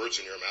put words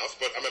in your mouth,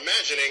 but I'm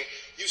imagining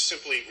you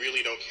simply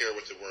really don't care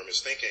what the worm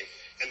is thinking,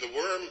 and the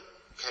worm,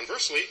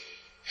 conversely,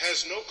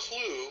 has no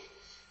clue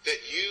that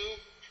you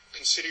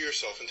consider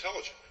yourself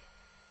intelligent.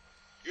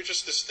 You're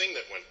just this thing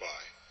that went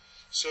by.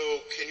 So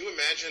can you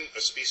imagine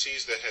a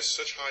species that has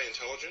such high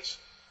intelligence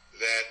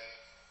that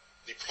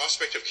the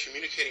prospect of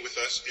communicating with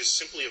us is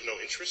simply of no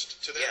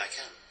interest to them? Yeah, I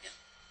can. Yeah.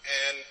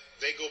 And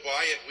they go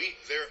by and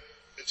their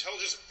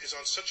intelligence is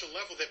on such a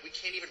level that we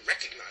can't even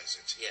recognize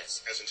it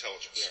as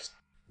intelligence. Yes.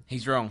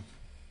 He's wrong.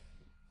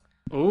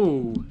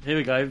 Oh, here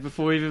we go.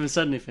 Before we've even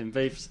said anything,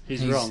 Beefs,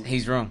 he's wrong.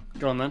 He's wrong.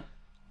 Go on then.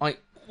 I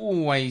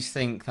always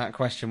think that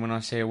question when I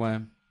see a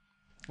worm.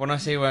 When I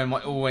see a worm, I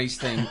always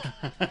think...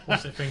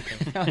 What's it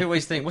thinking? I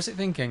always think, what's it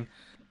thinking?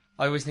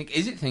 I always think,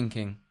 is it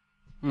thinking?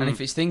 And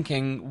if it's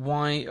thinking,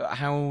 why,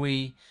 how are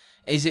we...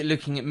 Is it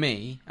looking at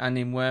me and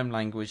in worm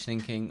language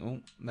thinking,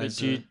 oh, there's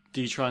do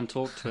you try and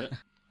talk to it?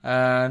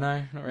 No,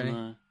 not really.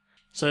 No.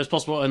 So it's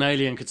possible an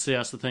alien could see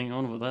us to think,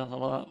 oh, what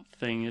that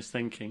thing is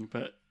thinking,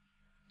 but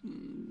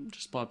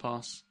just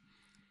bypass.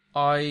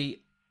 I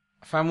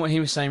found what he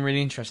was saying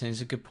really interesting. It's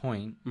a good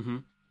point,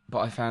 but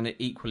I found it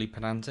equally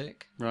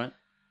pedantic. Right.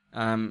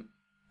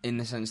 In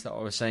the sense that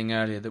I was saying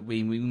earlier, that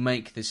we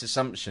make this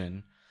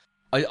assumption.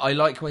 I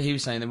like what he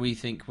was saying, that we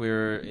think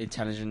we're an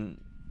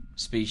intelligent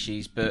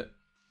species, but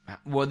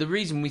the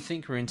reason we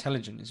think we're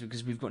intelligent is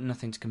because we've got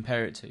nothing to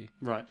compare it to.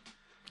 Right.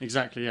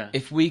 Exactly, yeah.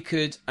 If we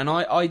could, and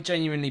I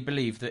genuinely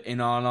believe that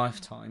in our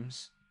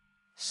lifetimes,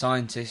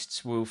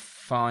 scientists will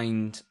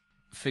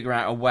figure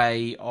out a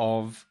way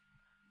of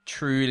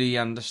truly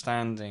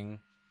understanding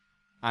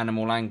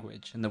animal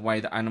language and the way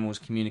that animals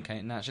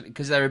communicate naturally,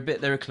 because there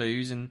are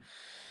clues, and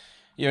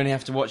you only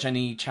have to watch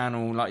any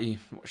channel, like you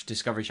watch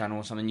Discovery Channel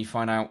or something, you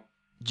find out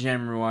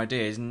general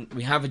ideas, and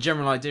we have a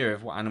general idea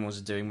of what animals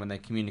are doing when they're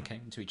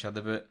communicating to each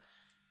other, but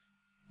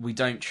we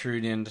don't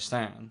truly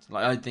understand.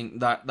 Like, I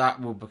think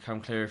that will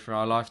become clearer for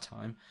our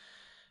lifetime,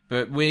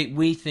 but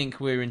we think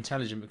we're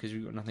intelligent because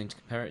we've got nothing to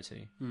compare it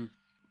to.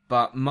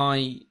 But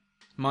my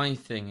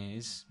thing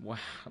is,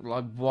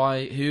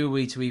 why? Who are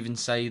we to even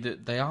say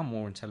that they are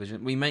more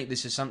intelligent? We make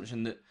this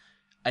assumption that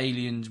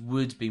aliens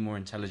would be more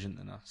intelligent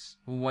than us.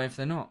 Well, what if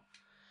they're not?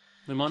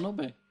 They might not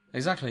be.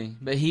 Exactly.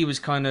 But he was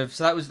kind of...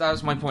 So that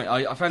was my point.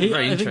 I found it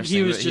very interesting. I think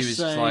he was just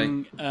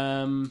saying...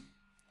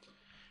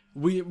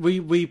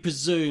 We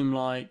presume,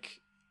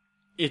 like,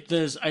 if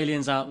there's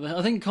aliens out there...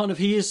 I think kind of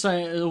he is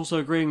saying, also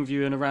agreeing with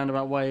you in a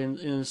roundabout way in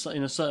a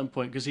certain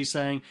point, because he's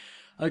saying,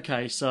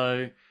 okay,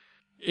 so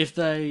if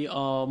they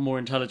are more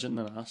intelligent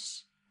than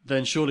us,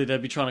 then surely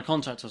they'd be trying to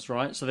contact us,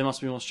 right? So they must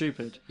be more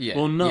stupid. Yeah.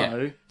 Well,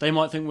 no, they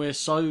might think we're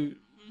so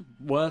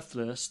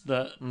worthless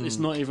that it's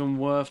not even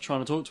worth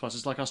trying to talk to us.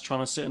 It's like us trying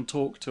to sit and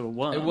talk to a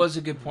worm. It was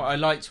a good point. I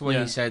liked what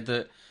he said,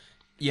 that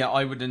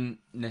I wouldn't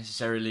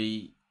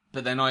necessarily,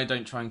 but then I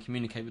don't try and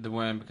communicate with the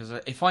worm, because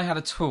if I had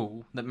a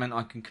tool that meant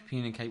I can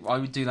communicate, I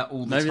would do that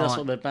all the time. Maybe that's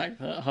what they're back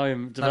at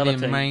home developing.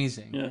 That'd be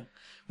amazing. Yeah.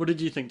 What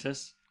did you think,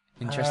 Tis?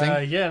 Interesting.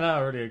 I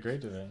really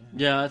agreed with it.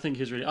 Yeah, I think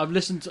he's really...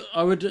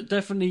 I would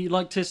definitely,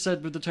 like Tis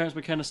said with the Terence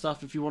McKenna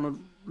stuff, if you want to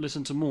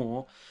listen to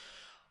more...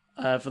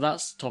 for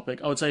that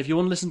topic, I would say if you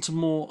want to listen to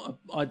more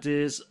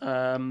ideas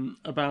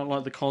about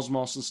like the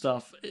cosmos and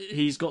stuff,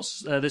 he's got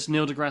this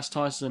Neil deGrasse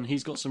Tyson.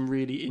 He's got some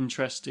really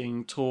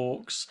interesting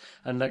talks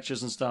and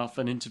lectures and stuff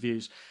and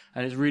interviews,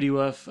 and it's really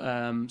worth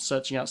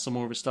searching out some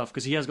more of his stuff,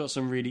 because he has got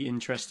some really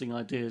interesting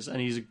ideas,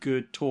 and he's a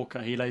good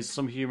talker. He lays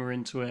some humour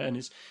into it, and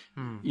it's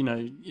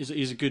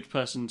he's a good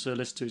person to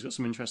listen to. He's got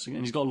some interesting,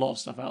 and he's got a lot of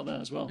stuff out there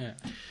as well. Yeah.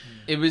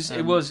 It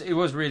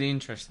was really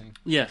interesting.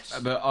 Yes,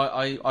 but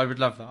I would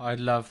love that. I'd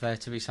love there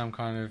to be some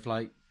kind of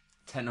like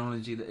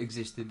technology that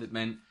existed that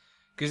meant,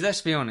 because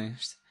let's be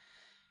honest,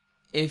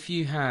 if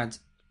you had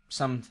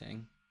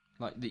something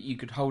like that you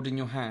could hold in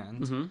your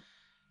hand,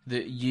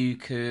 that you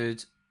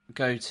could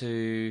go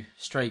to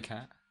Stray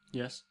Cat,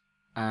 yes,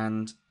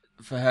 and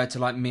for her to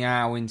like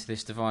meow into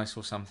this device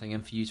or something,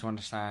 and for you to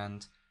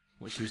understand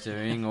what she was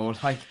doing, or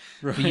like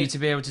for you to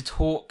be able to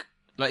talk,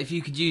 like if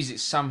you could use it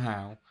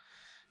somehow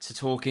to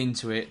talk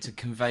into it to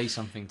convey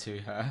something to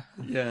her.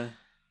 Yeah.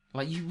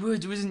 Like you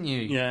would, wouldn't you?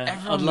 Yeah.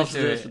 Everyone I'd love would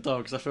to do it for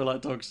dogs. I feel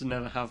like dogs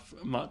never have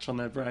much on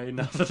their brain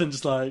other than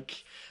just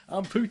like,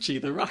 I'm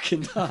Poochie, the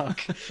rockin' dog.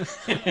 Ruff,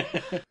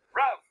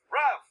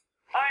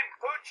 I'm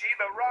Poochie,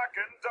 the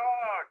rockin'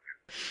 dog.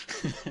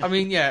 I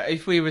mean, yeah,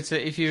 if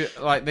you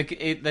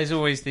like, there's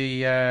always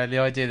the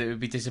idea that it would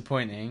be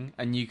disappointing,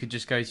 and you could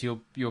just go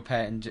to your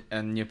pet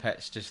and your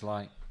pet's just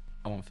like,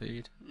 I want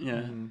food.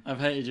 Yeah, I've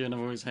hated you and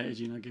I've always hated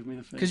you. Now give me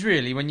the food. Because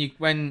really, when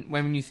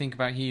you think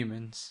about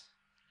humans,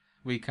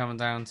 we come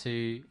down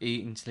to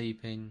eating,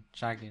 sleeping,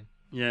 shagging.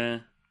 Yeah,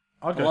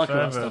 I'd go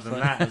further than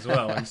that as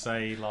well and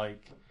say like,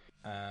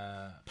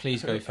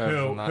 please go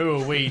further than that.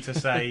 Who are we to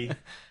say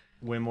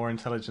we're more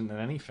intelligent than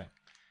anything?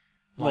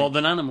 Well,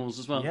 than animals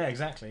as well. Yeah,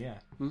 exactly. Yeah,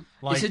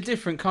 like, it's a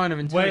different kind of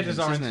intelligence. Where does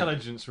our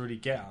intelligence really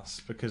get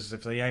us? Because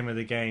if the aim of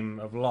the game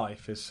of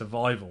life is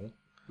survival,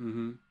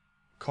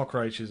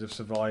 cockroaches have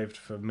survived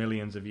for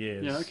millions of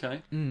years. Yeah,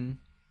 okay.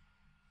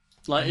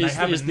 Like, and they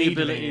haven't is the needed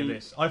ability... any of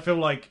this. I feel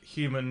like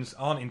humans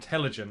aren't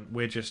intelligent.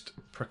 We're just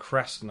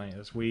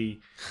procrastinators.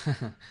 We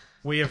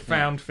have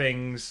found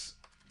things.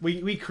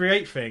 We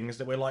create things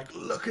that we're like,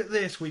 look at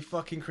this. We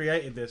fucking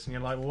created this, and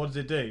you're like, well, what does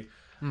it do?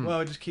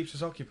 Well, it just keeps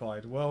us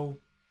occupied. Well,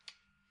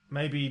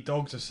 maybe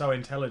dogs are so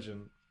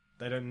intelligent.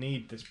 They don't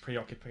need this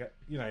preoccupation.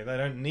 You know, they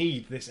don't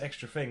need this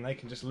extra thing. They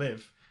can just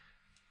live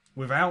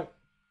without.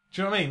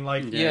 Do you know what I mean?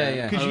 Like,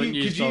 yeah. I wouldn't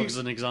use dogs as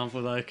an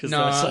example though, because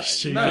No, they're so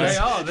stupid. No, they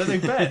are. They're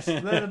the best.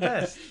 They're the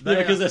best. Yeah,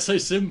 because they're so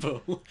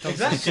simple.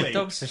 Exactly.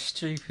 Dogs are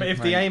stupid. But if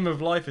mate. the aim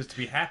of life is to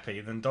be happy,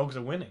 then dogs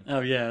are winning. Oh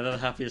yeah, they're the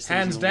happiest things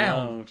Hands in the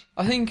down. world.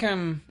 I think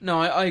no,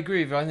 I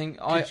agree with you. I think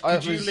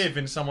Could you live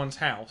in someone's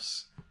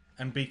house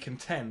and be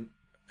content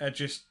at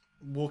just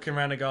walking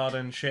around a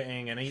garden,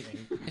 shitting and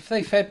eating? If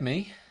they fed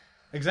me.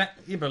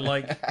 Exactly. Yeah, but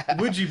like,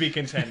 would you be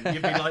content?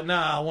 You'd be like,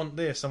 nah, I want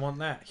this, I want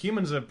that.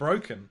 Humans are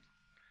broken.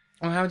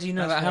 Well, how do you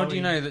know That's that? How why do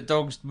you we- know that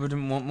dogs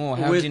wouldn't want more?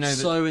 How We're do you know that?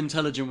 so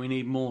intelligent, we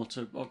need more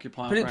to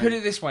occupy our Put brain.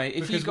 it this way: if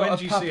Because you've got when a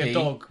do you puppy, see a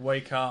dog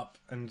wake up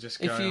and just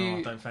go, If you- oh,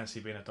 I don't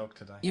fancy being a dog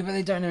today? yeah, but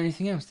they don't know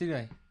anything else, do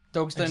they?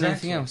 Dogs don't know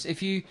anything else.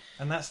 If you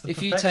And that's the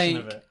if you perfection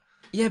take of it.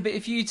 yeah, but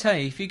if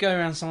you go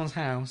around someone's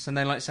house and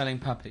they like selling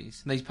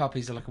puppies, these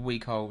puppies are like a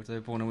week old,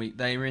 they're born a week,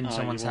 they're in Oh,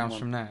 someone's you want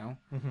house one. from now,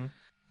 Mm-hmm.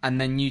 and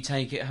then you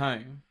take it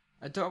home.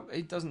 A dog,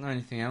 it doesn't know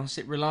anything else.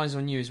 It relies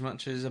on you as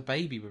much as a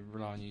baby would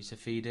rely on you to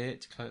feed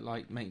it, to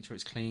like make sure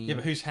it's clean. Yeah,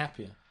 but who's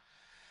happier?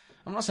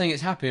 I'm not saying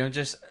it's happy. I'm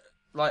just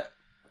like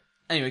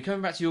anyway.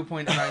 Coming back to your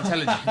point about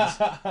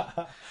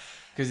intelligence,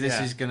 because this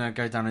is gonna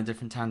go down a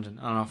different tangent,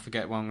 and I'll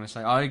forget what I'm gonna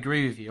say. I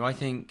agree with you. I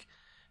think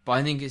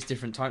it's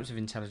different types of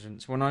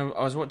intelligence. When I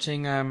was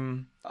watching,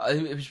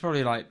 it was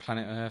probably like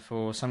Planet Earth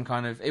or some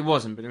kind of. It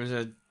wasn't, but it was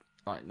a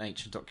like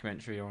nature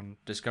documentary on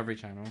Discovery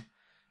Channel,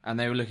 and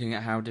they were looking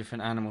at how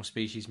different animal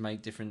species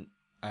make different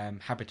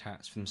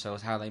habitats for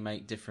themselves, how they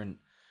make different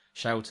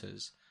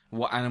shelters,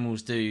 what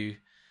animals do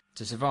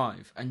to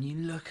survive. And you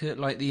look at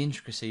like the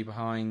intricacy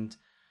behind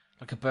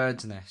like a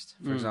bird's nest,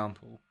 for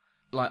example.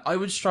 Like I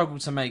would struggle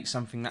to make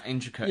something that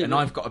intricate, Yeah, and but-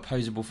 I've got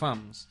opposable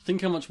thumbs.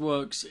 Think how much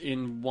works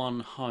in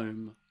one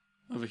home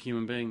of a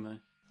human being, though.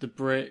 The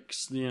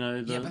bricks, the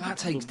Yeah, but that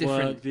the takes work,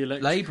 different the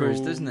electrical,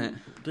 labourers, doesn't it?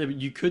 Yeah, but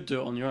you could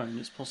do it on your own.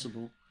 It's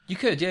possible. You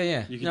could,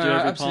 yeah. You could No, do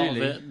every absolutely.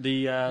 part of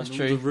it. That's The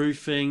true.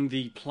 roofing,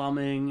 the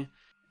plumbing.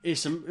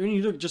 When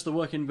you look at just the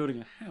work in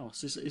building a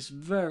house, it's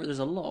very. There's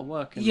a lot of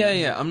work in there.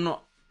 Yeah. I'm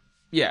not.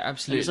 Yeah,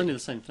 absolutely. And it's only the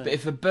same thing. But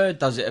if a bird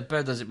does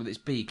it with its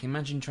beak.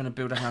 Imagine trying to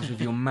build a house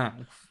with your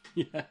mouth.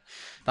 Yeah,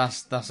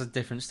 that's a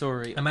different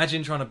story.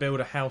 Imagine trying to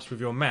build a house with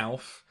your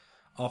mouth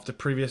after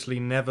previously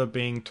never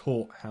being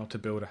taught how to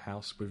build a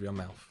house with your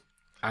mouth.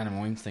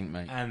 Animal instinct,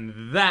 mate.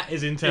 And that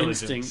is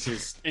intelligence.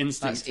 That's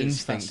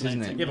instinct,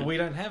 isn't it? Yeah, but we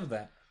don't have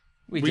that.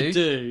 We do.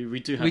 do. We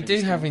do have We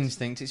instinct. do have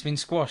instinct. It's been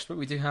squashed, but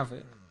we do have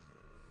it.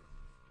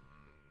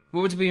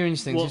 What would be your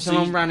instinct? Well, if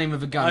someone see, ran in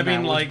with a gun, I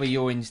mean, now, what like, would be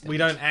your instinct? we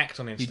don't act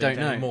on instinct don't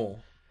know. anymore.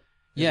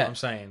 Is Yeah, what I'm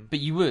saying. But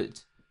you would.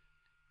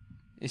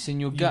 It's in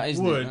your gut,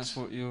 isn't would. it? That's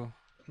what you're.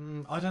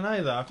 I don't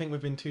know, though. I think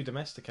we've been too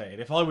domesticated.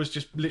 If I was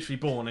just literally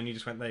born and you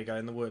just went, there you go,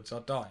 in the woods,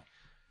 I'd die.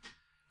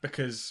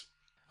 Because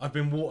I've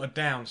been watered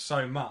down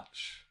so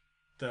much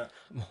that...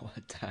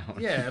 Watered down?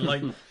 Yeah,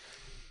 like,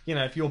 you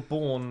know, if you're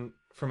born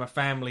from a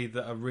family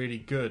that are really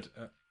good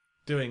at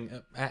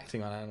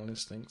acting on animal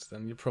instincts,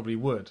 then you probably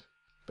would.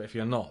 But if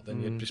you're not,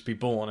 then you'd just be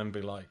born and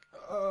be like,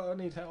 oh, I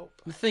need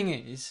help. The thing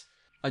is,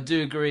 I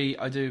do agree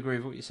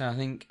with what you're saying. I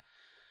think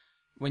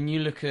when you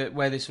look at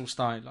where this all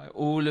started, like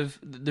all of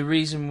the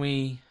reason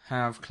we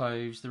have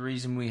clothes, the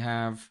reason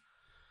we're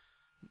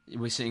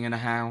sitting in a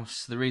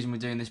house, the reason we're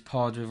doing this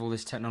pod with all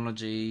this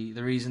technology,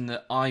 the reason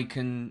that I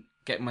can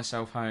get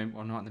myself home,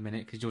 well, not at the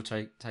minute because you'll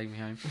take me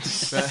home.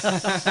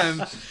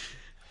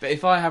 But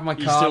if I have my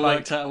car, You still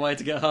worked out a way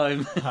to get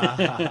home.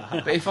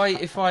 but if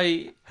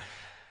I,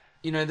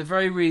 you know, the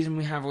very reason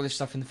we have all this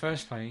stuff in the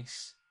first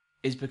place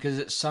is because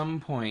at some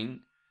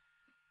point,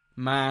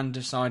 man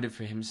decided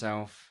for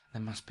himself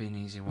there must be an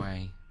easier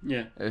way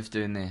of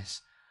doing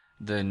this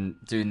than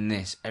doing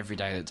this every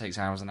day that takes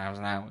hours and hours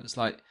and hours.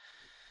 Like,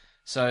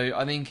 so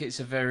I think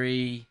it's a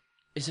very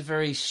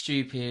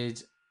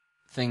stupid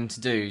thing to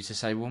do to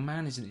say, well,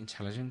 man isn't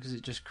intelligent because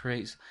it just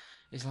creates.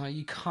 It's like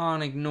you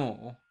can't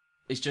ignore.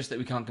 It's just that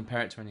we can't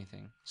compare it to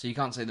anything. So you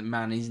can't say that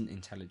man isn't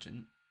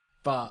intelligent.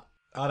 But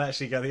I'd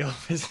actually go the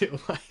opposite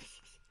way.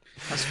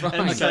 That's fine.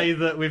 And say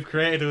that we've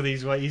created all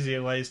these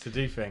easier ways to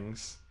do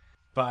things,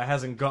 but it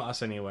hasn't got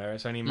us anywhere.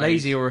 It's only made,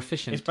 Lazy or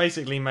efficient. It's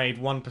basically made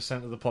 1%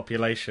 of the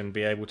population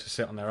be able to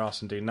sit on their ass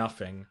and do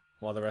nothing,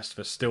 while the rest of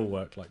us still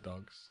work like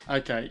dogs.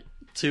 Okay,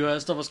 to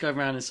stop us going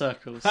around in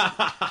circles.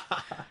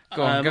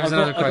 Go on, give us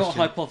another I've got a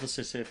question.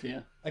 hypothesis here for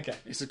you. Okay.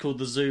 It's called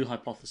the zoo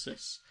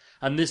hypothesis.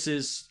 And this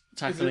is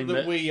tackling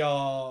that we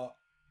are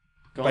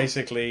Go on.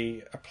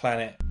 basically a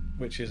planet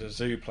which is a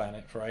zoo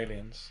planet for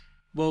aliens.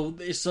 Well,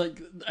 it's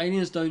like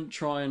aliens don't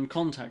try and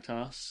contact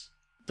us.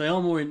 They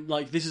are more in,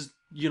 like, this is,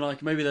 you know,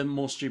 like, maybe they're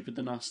more stupid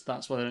than us.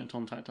 That's why they don't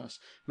contact us.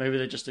 Maybe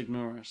they just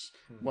ignore us.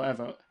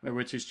 Whatever. Maybe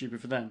we're too stupid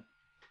for them.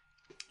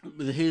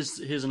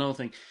 Here's another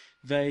thing.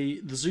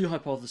 The zoo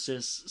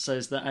hypothesis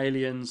says that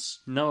aliens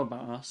know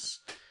about us,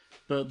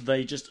 but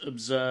they just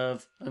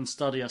observe and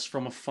study us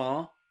from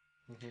afar.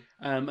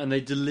 And they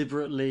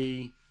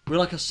deliberately... We're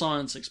like a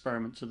science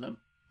experiment to them.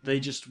 They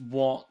just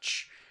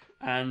watch,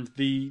 and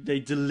they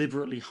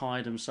deliberately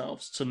hide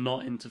themselves to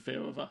not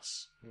interfere with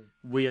us.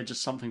 We are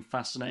just something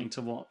fascinating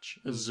to watch.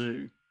 A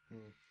zoo. What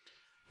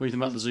do you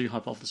think about the zoo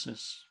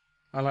hypothesis?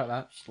 I like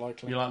that.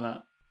 Slightly. You like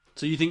that?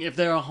 So you think if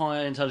there are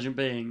higher intelligent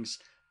beings,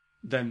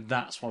 then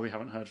that's why we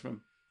haven't heard from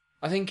them?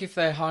 I think if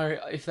they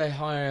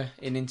hire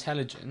in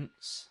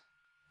intelligence...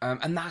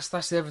 and that's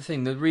the other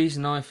thing. The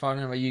reason I find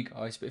out about you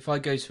guys, but if I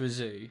go to a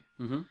zoo,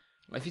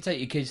 if you take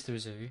your kids to a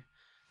zoo,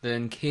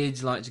 then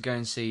kids like to go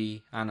and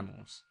see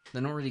animals.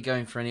 They're not really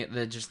going for any.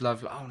 They just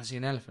love. I want to see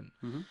an elephant.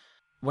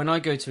 When I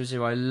go to a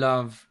zoo, I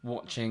love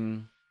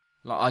watching.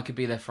 Like I could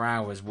be there for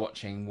hours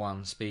watching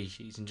one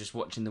species and just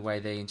watching the way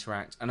they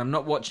interact. And I'm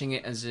not watching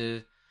it as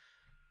I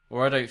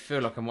don't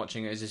feel like I'm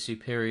watching it as a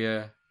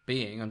superior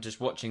being. I'm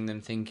just watching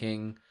them,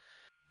 thinking.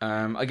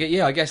 I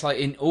guess like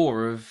in awe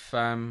of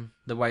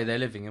the way they're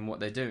living and what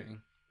they're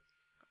doing.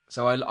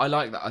 So I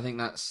like that. I think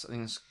that's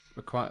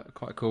quite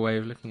a cool way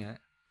of looking at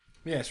it.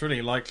 Yeah, it's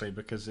really likely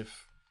because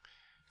if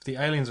the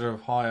aliens are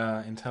of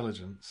higher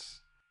intelligence,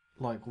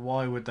 like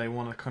why would they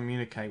want to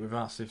communicate with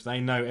us if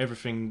they know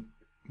everything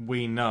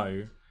we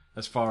know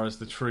as far as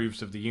the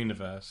truths of the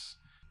universe?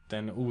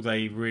 Then all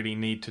they really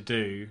need to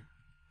do,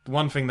 the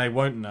one thing they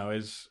won't know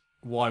is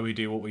why we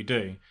do what we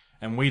do.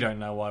 And we don't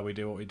know why we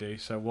do what we do,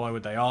 so why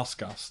would they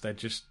ask us? They'd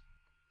just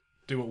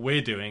do what we're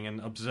doing and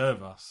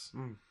observe us.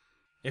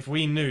 If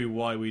we knew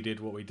why we did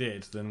what we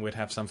did, then we'd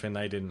have something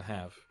they didn't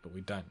have, but we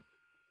don't.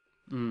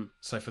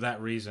 So for that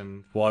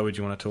reason, why would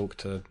you want to talk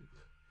to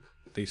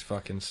these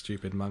fucking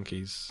stupid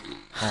monkeys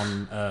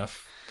on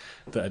Earth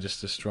that are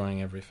just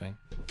destroying everything?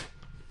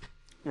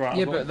 Right.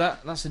 Yeah, but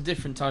that's a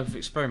different type of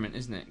experiment,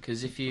 isn't it?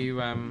 Because if you...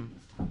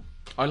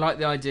 I like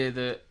the idea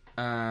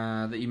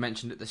that you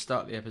mentioned at the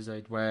start of the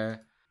episode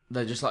where...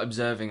 They're just like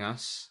observing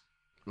us,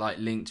 like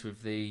linked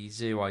with the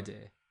zoo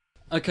idea.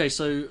 Okay,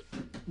 so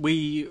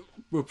we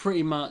were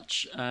pretty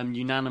much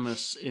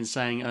unanimous in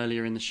saying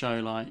earlier in the show,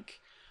 like,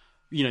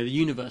 the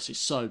universe is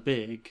so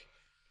big,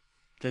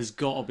 there's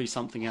got to be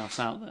something else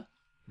out there,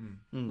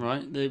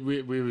 right?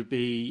 We would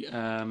be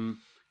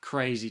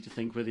crazy to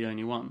think we're the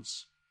only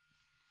ones.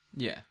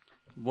 Yeah.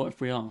 What if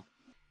we are?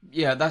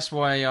 Yeah, that's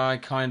why I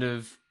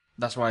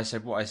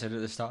said what I said at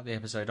the start of the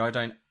episode.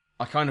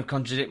 I kind of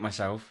contradict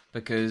myself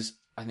because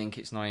I think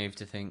it's naive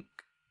to think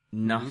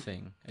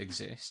nothing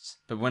exists.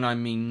 But when I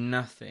mean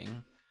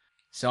nothing,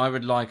 so I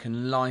would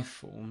liken life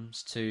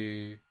forms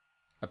to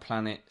a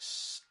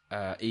planet's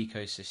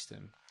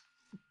ecosystem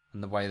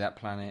and the way that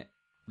planet,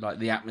 like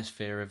the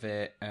atmosphere of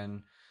it.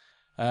 And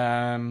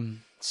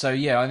so,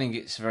 yeah, I think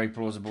it's very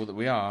plausible that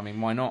we are. I mean,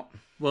 why not?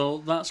 Well,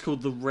 that's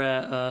called the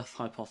rare earth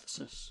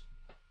hypothesis.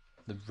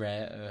 The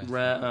rare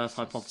earth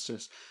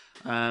hypothesis.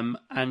 And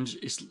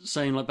it's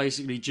saying, like,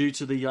 basically due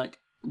to the, like,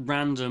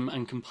 random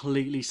and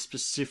completely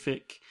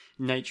specific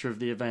nature of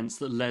the events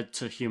that led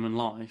to human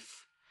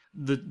life,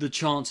 the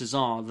chances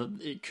are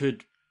that it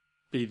could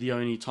be the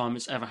only time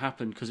it's ever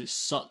happened because it's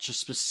such a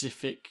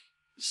specific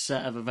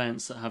set of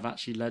events that have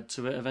actually led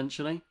to it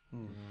eventually.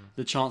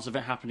 The chance of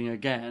it happening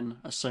again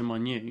are so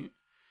minute,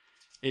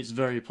 it's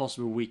very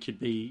possible we could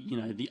be,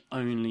 the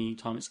only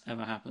time it's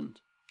ever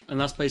happened. And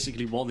that's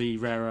basically what the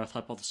rare earth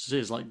hypothesis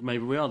is. Like,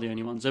 maybe we are the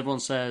only ones. Everyone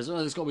says,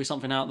 there's got to be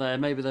something out there.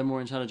 Maybe they're more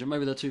intelligent.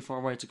 Maybe they're too far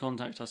away to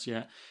contact us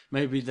yet.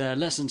 Maybe they're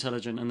less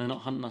intelligent and they're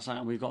not hunting us out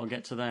and we've got to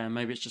get to them.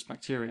 Maybe it's just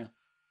bacteria.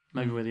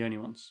 Maybe we're the only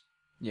ones.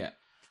 Yeah.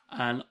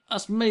 And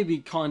that's maybe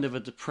kind of a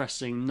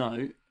depressing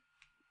note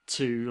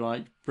to,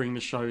 like, bring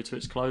the show to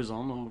its close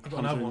on, or come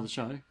to the end of the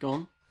show.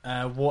 Go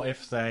on. What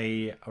if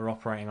they are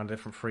operating on a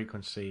different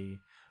frequency,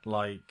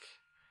 like...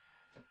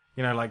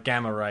 like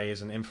gamma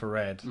rays and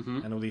infrared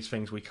and all these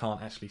things we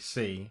can't actually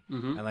see,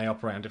 and they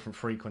operate on different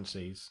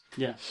frequencies.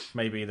 Yeah.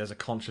 Maybe there's a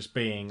conscious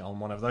being on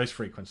one of those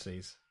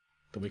frequencies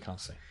that we can't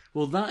see.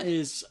 Well, that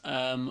is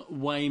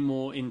way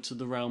more into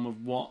the realm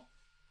of what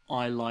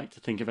I like to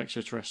think of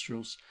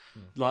extraterrestrials.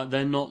 Like,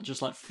 they're not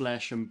just like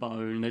flesh and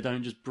bone. They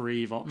don't just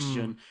breathe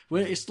oxygen.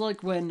 It's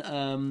like when,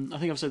 I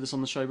think I've said this on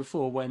the show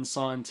before, when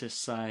scientists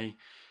say,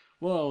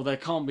 well, there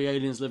can't be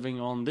aliens living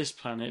on this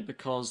planet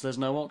because there's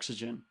no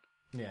oxygen.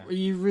 Yeah. Are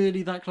you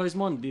really that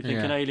close-minded? Do you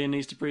think an alien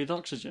needs to breathe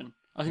oxygen?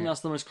 I think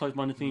that's the most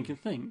close-minded thing you can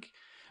think.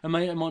 And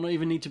it might not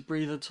even need to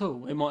breathe at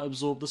all. It might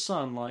absorb the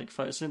sun, like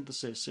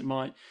photosynthesis. It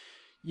might,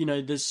 you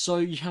have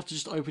to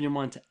just open your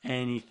mind to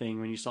anything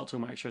when you start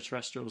talking about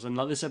extraterrestrials. And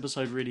like this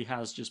episode really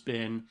has just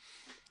been,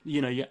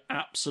 your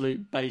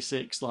absolute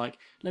basics. Like,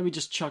 let me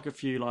just chuck a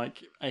few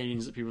like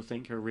aliens that people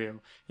think are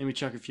real. Let me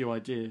chuck a few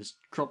ideas: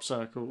 crop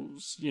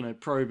circles,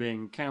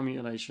 probing, cow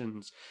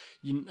mutilations,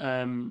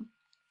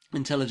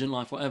 intelligent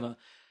life, whatever,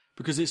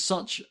 because it's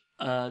such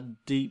a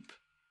deep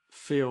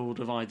field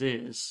of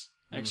ideas,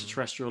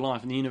 extraterrestrial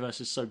life, and the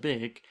universe is so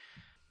big,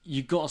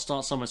 you've got to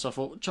start somewhere. So I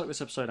thought, chuck this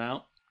episode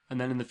out,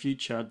 and then in the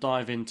future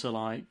dive into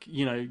like,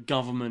 you know,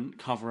 government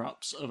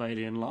cover-ups of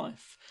alien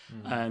life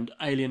and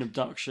alien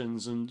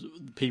abductions and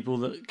people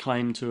that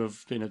claim to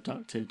have been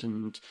abducted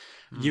and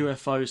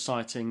UFO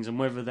sightings and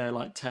whether they're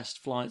like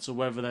test flights or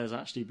whether there's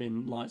actually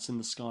been lights in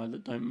the sky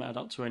that don't add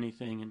up to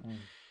anything, and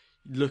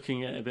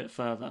looking at it a bit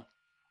further.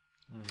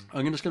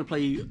 I'm just going to play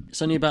you,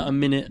 it's only about a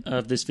minute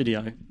of this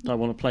video that I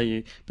want to play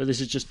you, but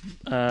this is just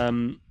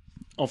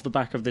off the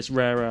back of this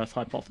rare earth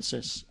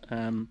hypothesis.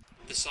 The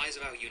size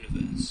of our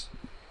universe.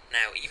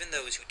 Now, even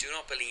those who do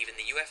not believe in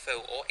the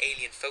UFO or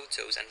alien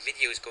photos and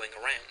videos going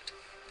around,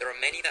 there are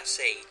many that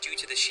say, due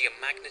to the sheer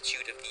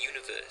magnitude of the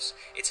universe,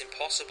 it's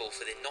impossible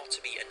for there not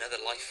to be another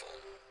life form.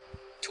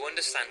 To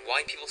understand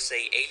why people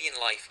say alien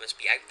life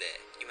must be out there,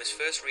 you must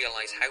first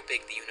realise how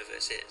big the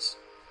universe is.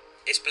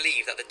 It's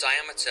believed that the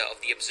diameter of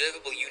the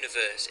observable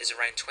universe is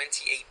around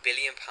 28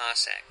 billion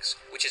parsecs,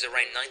 which is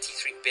around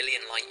 93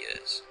 billion light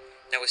years.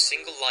 Now, a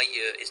single light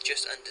year is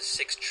just under 6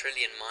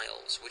 trillion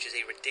miles, which is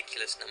a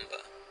ridiculous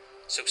number.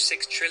 So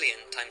 6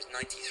 trillion times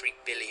 93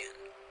 billion.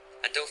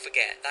 And don't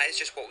forget, that is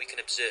just what we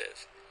can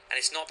observe. And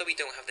it's not that we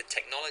don't have the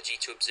technology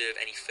to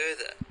observe any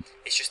further,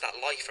 it's just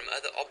that life from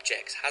other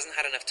objects hasn't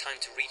had enough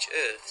time to reach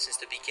Earth since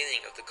the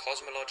beginning of the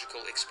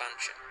cosmological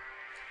expansion.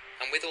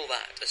 And with all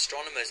that,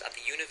 astronomers at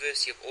the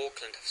University of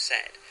Auckland have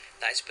said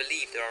that it's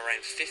believed there are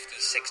around 50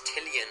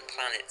 sextillion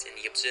planets in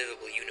the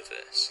observable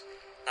universe.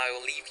 Now I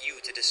will leave you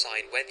to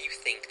decide whether you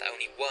think that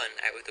only one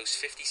out of those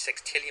 50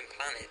 sextillion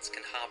planets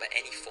can harbour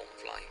any form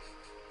of life.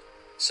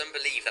 Some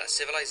believe that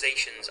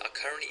civilizations are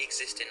currently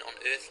existing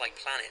on Earth-like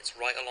planets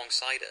right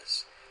alongside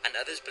us, and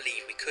others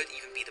believe we could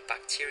even be the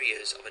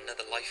bacterias of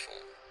another life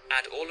form.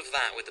 Add all of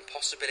that with the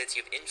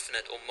possibility of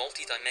infinite or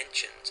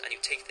multi-dimensions, and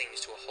you take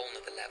things to a whole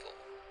nother level.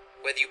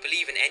 Whether you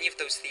believe in any of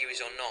those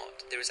theories or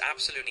not, there is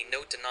absolutely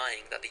no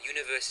denying that the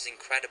universe is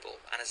incredible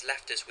and has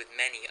left us with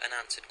many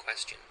unanswered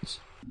questions.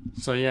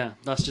 So yeah,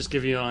 that's just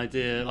giving you an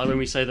idea. Like when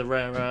we say the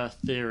rare earth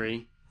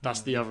theory,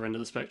 that's the other end of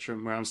the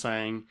spectrum, where I'm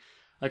saying,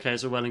 okay,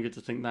 it's all well and good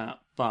to think that,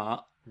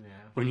 but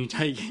when you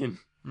take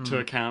into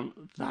account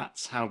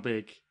that's how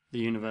big the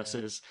universe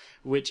is,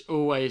 which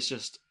always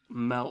just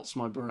melts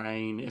my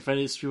brain. If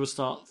people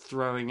start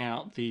throwing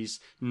out these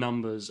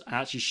numbers,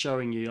 actually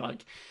showing you,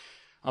 like,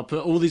 I'll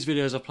put all these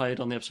videos I played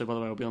on the episode, by the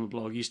way, will be on the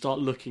blog. You start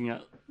looking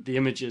at the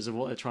images of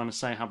what they're trying to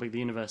say, how big the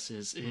universe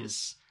is,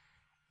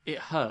 it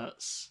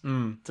hurts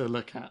to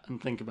look at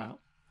and think about.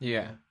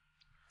 Yeah.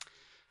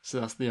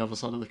 So that's the other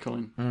side of the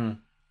coin.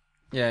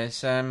 Yeah,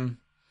 it's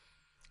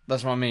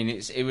that's what I mean.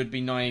 It would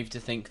be naive to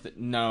think that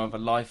no other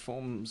life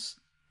forms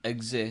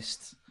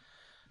exist.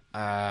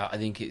 I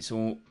think it's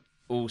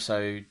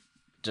also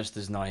just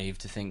as naive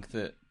to think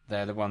that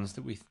they're the ones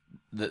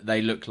that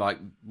they look like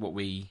what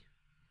we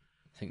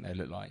think they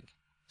look like.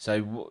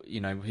 So,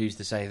 you know, who's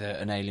to say that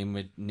an alien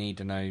would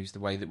need a nose the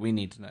way that we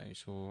need a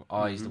nose, or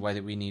eyes the way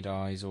that we need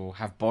eyes, or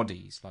have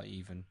bodies, like,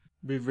 even.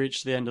 We've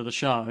reached the end of the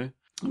show.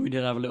 We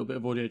did have a little bit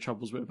of audio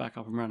troubles, but we're back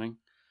up and running.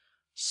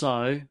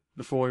 So,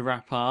 before we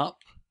wrap up,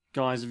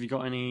 guys, have you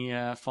got any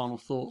final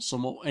thoughts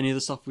on any of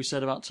the stuff we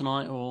said about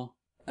tonight, or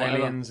whatever?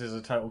 Aliens is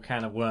a total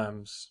can of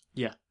worms.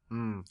 Yeah.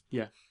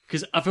 Yeah.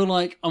 Because I feel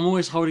like I'm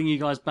always holding you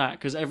guys back,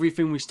 because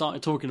everything we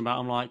started talking about,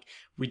 I'm like,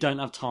 we don't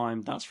have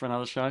time, that's for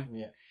another show.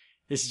 Yeah.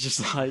 This is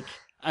just like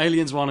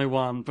Aliens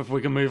 101 before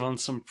we can move on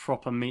to some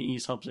proper meaty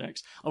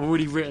subjects. I've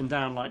already written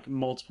down like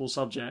multiple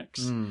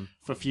subjects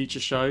for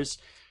future shows.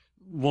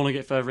 Want to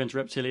get further into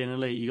Reptilian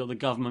Elite, you got the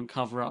government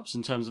cover-ups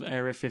in terms of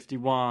Area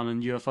 51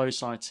 and UFO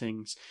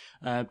sightings,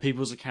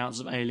 people's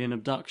accounts of alien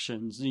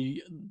abductions.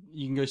 You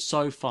can go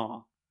so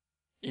far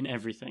in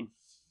everything.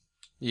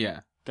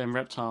 Yeah. Them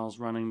reptiles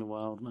running the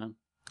world, man.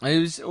 It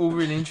was all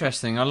really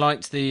interesting. I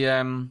liked the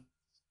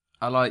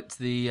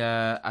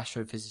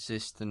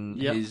astrophysicist and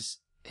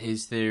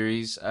his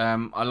theories.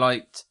 I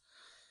liked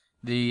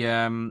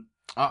the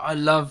I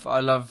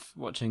love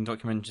watching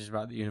documentaries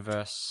about the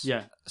universe.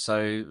 Yeah.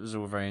 So it was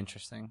all very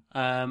interesting.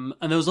 And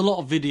there was a lot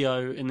of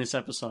video in this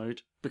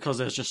episode because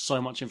there's just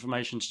so much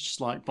information to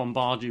just like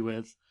bombard you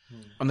with.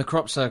 And the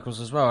crop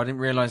circles as well. I didn't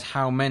realise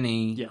how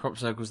many crop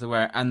circles there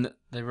were, and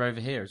they were over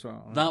here as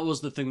well. That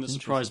was the thing that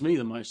surprised me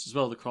the most as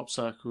well, the crop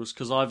circles,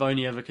 because I've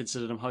only ever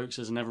considered them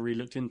hoaxes and never really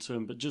looked into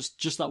them. But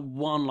just that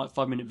one like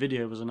 5-minute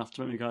video was enough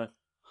to make me go,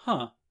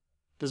 huh,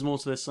 there's more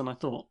to this than I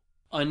thought.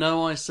 I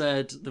know I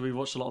said that we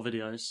watched a lot of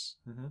videos.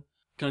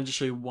 Can I just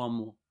show you one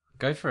more?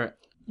 Go for it.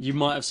 You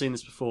might have seen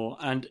this before,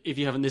 and if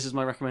you haven't, this is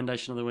my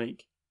recommendation of the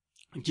week.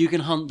 You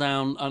can hunt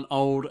down an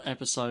old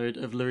episode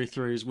of Louis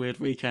Theroux's Weird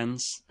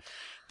Weekends,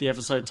 the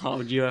episode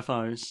titled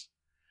UFOs.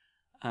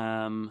 It's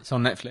on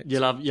Netflix.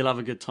 You'll have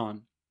a good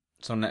time.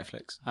 It's on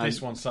Netflix. This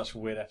one's such a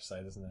weird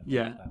episode, isn't it?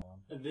 Yeah. That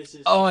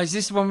one. Is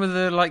this the one with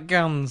the like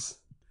guns?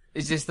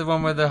 Is this the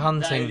one where they're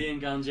hunting? The alien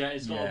guns, yeah.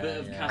 It's got a bit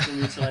of cattle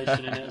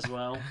mutilation in it as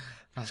well.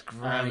 That's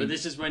great. But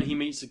this is when he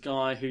meets a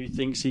guy who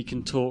thinks he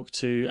can talk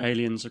to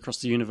aliens across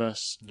the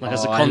universe, like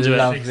as a conduit.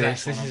 I love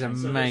this. This is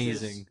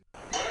amazing.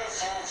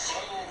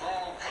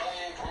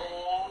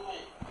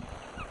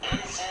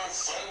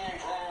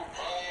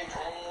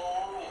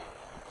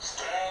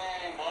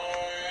 Stand by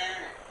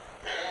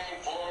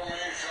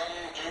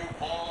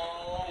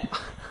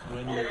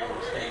When you This is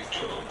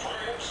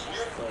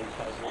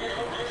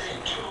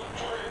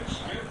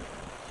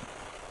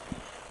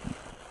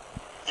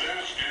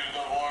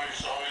the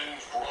voice of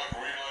Instruct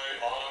Relay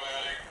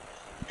Automatic,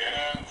 in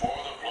and for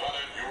the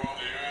planet you of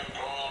the Earth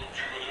called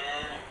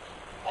Jupiter.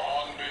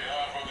 On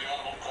behalf of the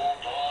Honorable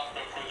Court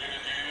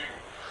Representative,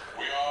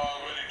 we are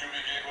ready to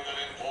begin with the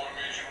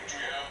information which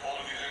we have for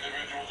these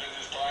individuals in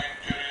this time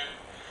period.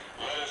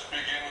 Let us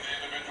begin with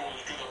the individuals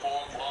to the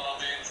forefront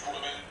of the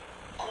instrument.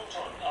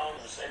 Colton,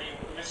 any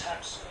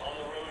mishaps on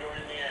the road or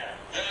in the air?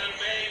 There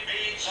may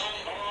be some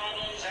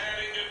problems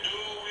having to do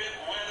with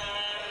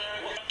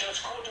weather. Does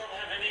Colton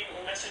have any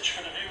message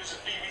for the viewers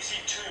of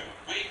BBC Two?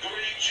 We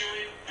greet you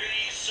in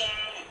peace,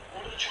 son.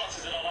 What are the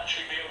chances that I'll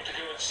actually be able to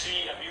go and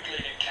see a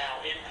mutilated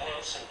cow in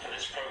person for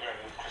this program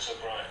with Chris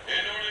O'Brien?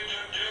 In order to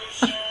do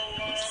so,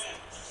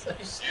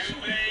 you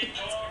may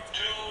talk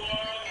to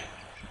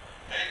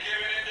a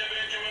given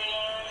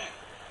individual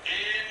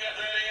in that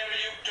area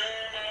you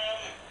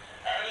term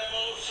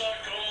animal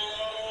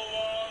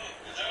circle.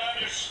 Is that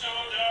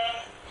understood?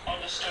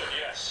 Understood,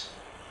 yes.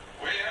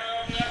 We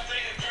have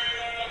nothing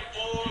further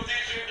for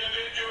these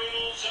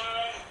individuals.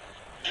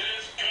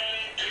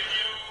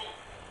 Discontinue.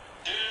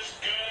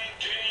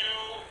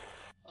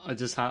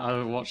 I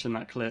was watching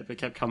that clip. It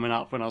kept coming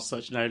up when I was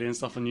searching alien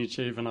stuff on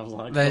YouTube, and I was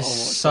like, There's "Gotta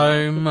watch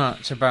so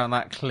much about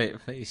that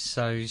clip that is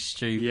so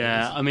stupid.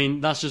 Yeah, I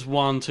mean, that's just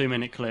 1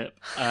 2-minute clip.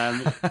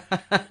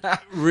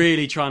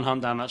 Really try and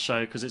hunt down that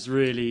show because it's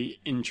really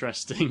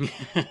interesting,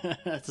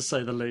 to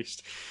say the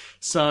least.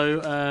 So,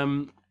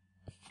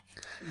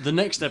 the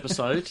next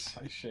episode...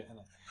 So shit, isn't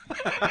it?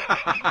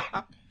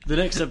 The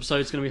next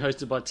episode is going to be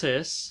hosted by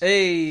Tis.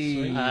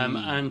 Hey!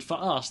 And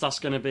for us, that's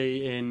going to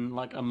be in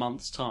like a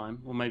month's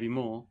time, or maybe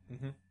more.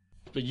 Mm-hmm.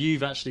 But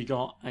you've actually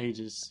got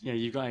ages. Yeah,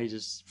 you've got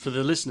ages. For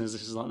the listeners,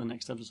 this is like the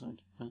next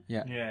episode.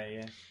 Yeah.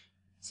 Yeah.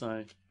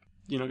 So,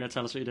 you're not going to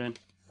tell us what you're doing?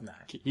 No.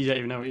 You don't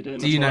even know what you're doing.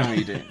 Do you know what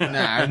you're doing?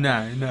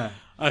 No.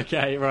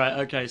 Okay,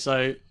 right. Okay,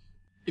 so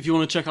if you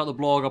want to check out the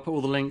blog, I'll put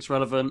all the links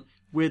relevant.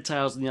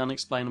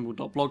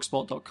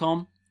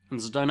 weirdtalesandtheunexplainable.blogspot.com. And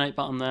there's a donate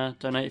button there.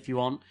 Donate if you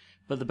want.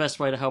 But the best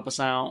way to help us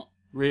out,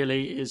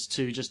 really, is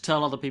to just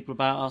tell other people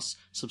about us,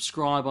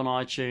 subscribe on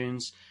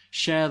iTunes,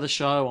 share the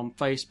show on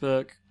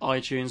Facebook,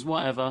 iTunes,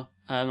 whatever.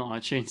 Not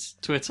iTunes,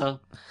 Twitter,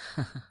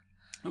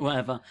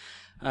 whatever.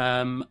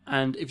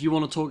 And if you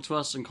want to talk to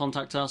us and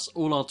contact us,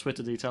 all our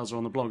Twitter details are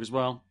on the blog as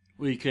well.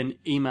 Or you can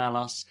email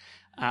us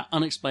at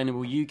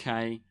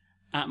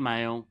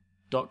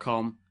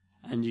unexplainableuk@mail.com,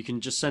 and you can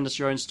just send us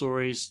your own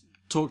stories,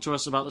 talk to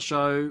us about the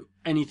show,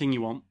 anything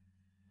you want.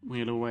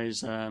 We'll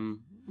always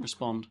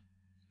respond.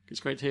 It's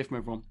great to hear from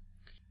everyone.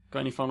 Got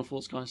any final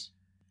thoughts, guys?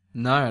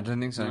 No, I don't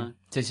think so. No.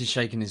 Tis is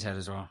shaking his head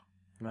as well.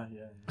 No,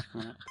 yeah.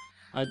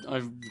 I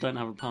don't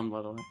have a pun,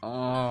 by the way.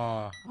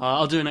 Oh.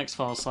 I'll do an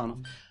X-Files sign off.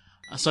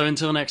 So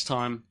until next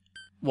time,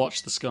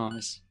 watch the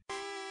skies.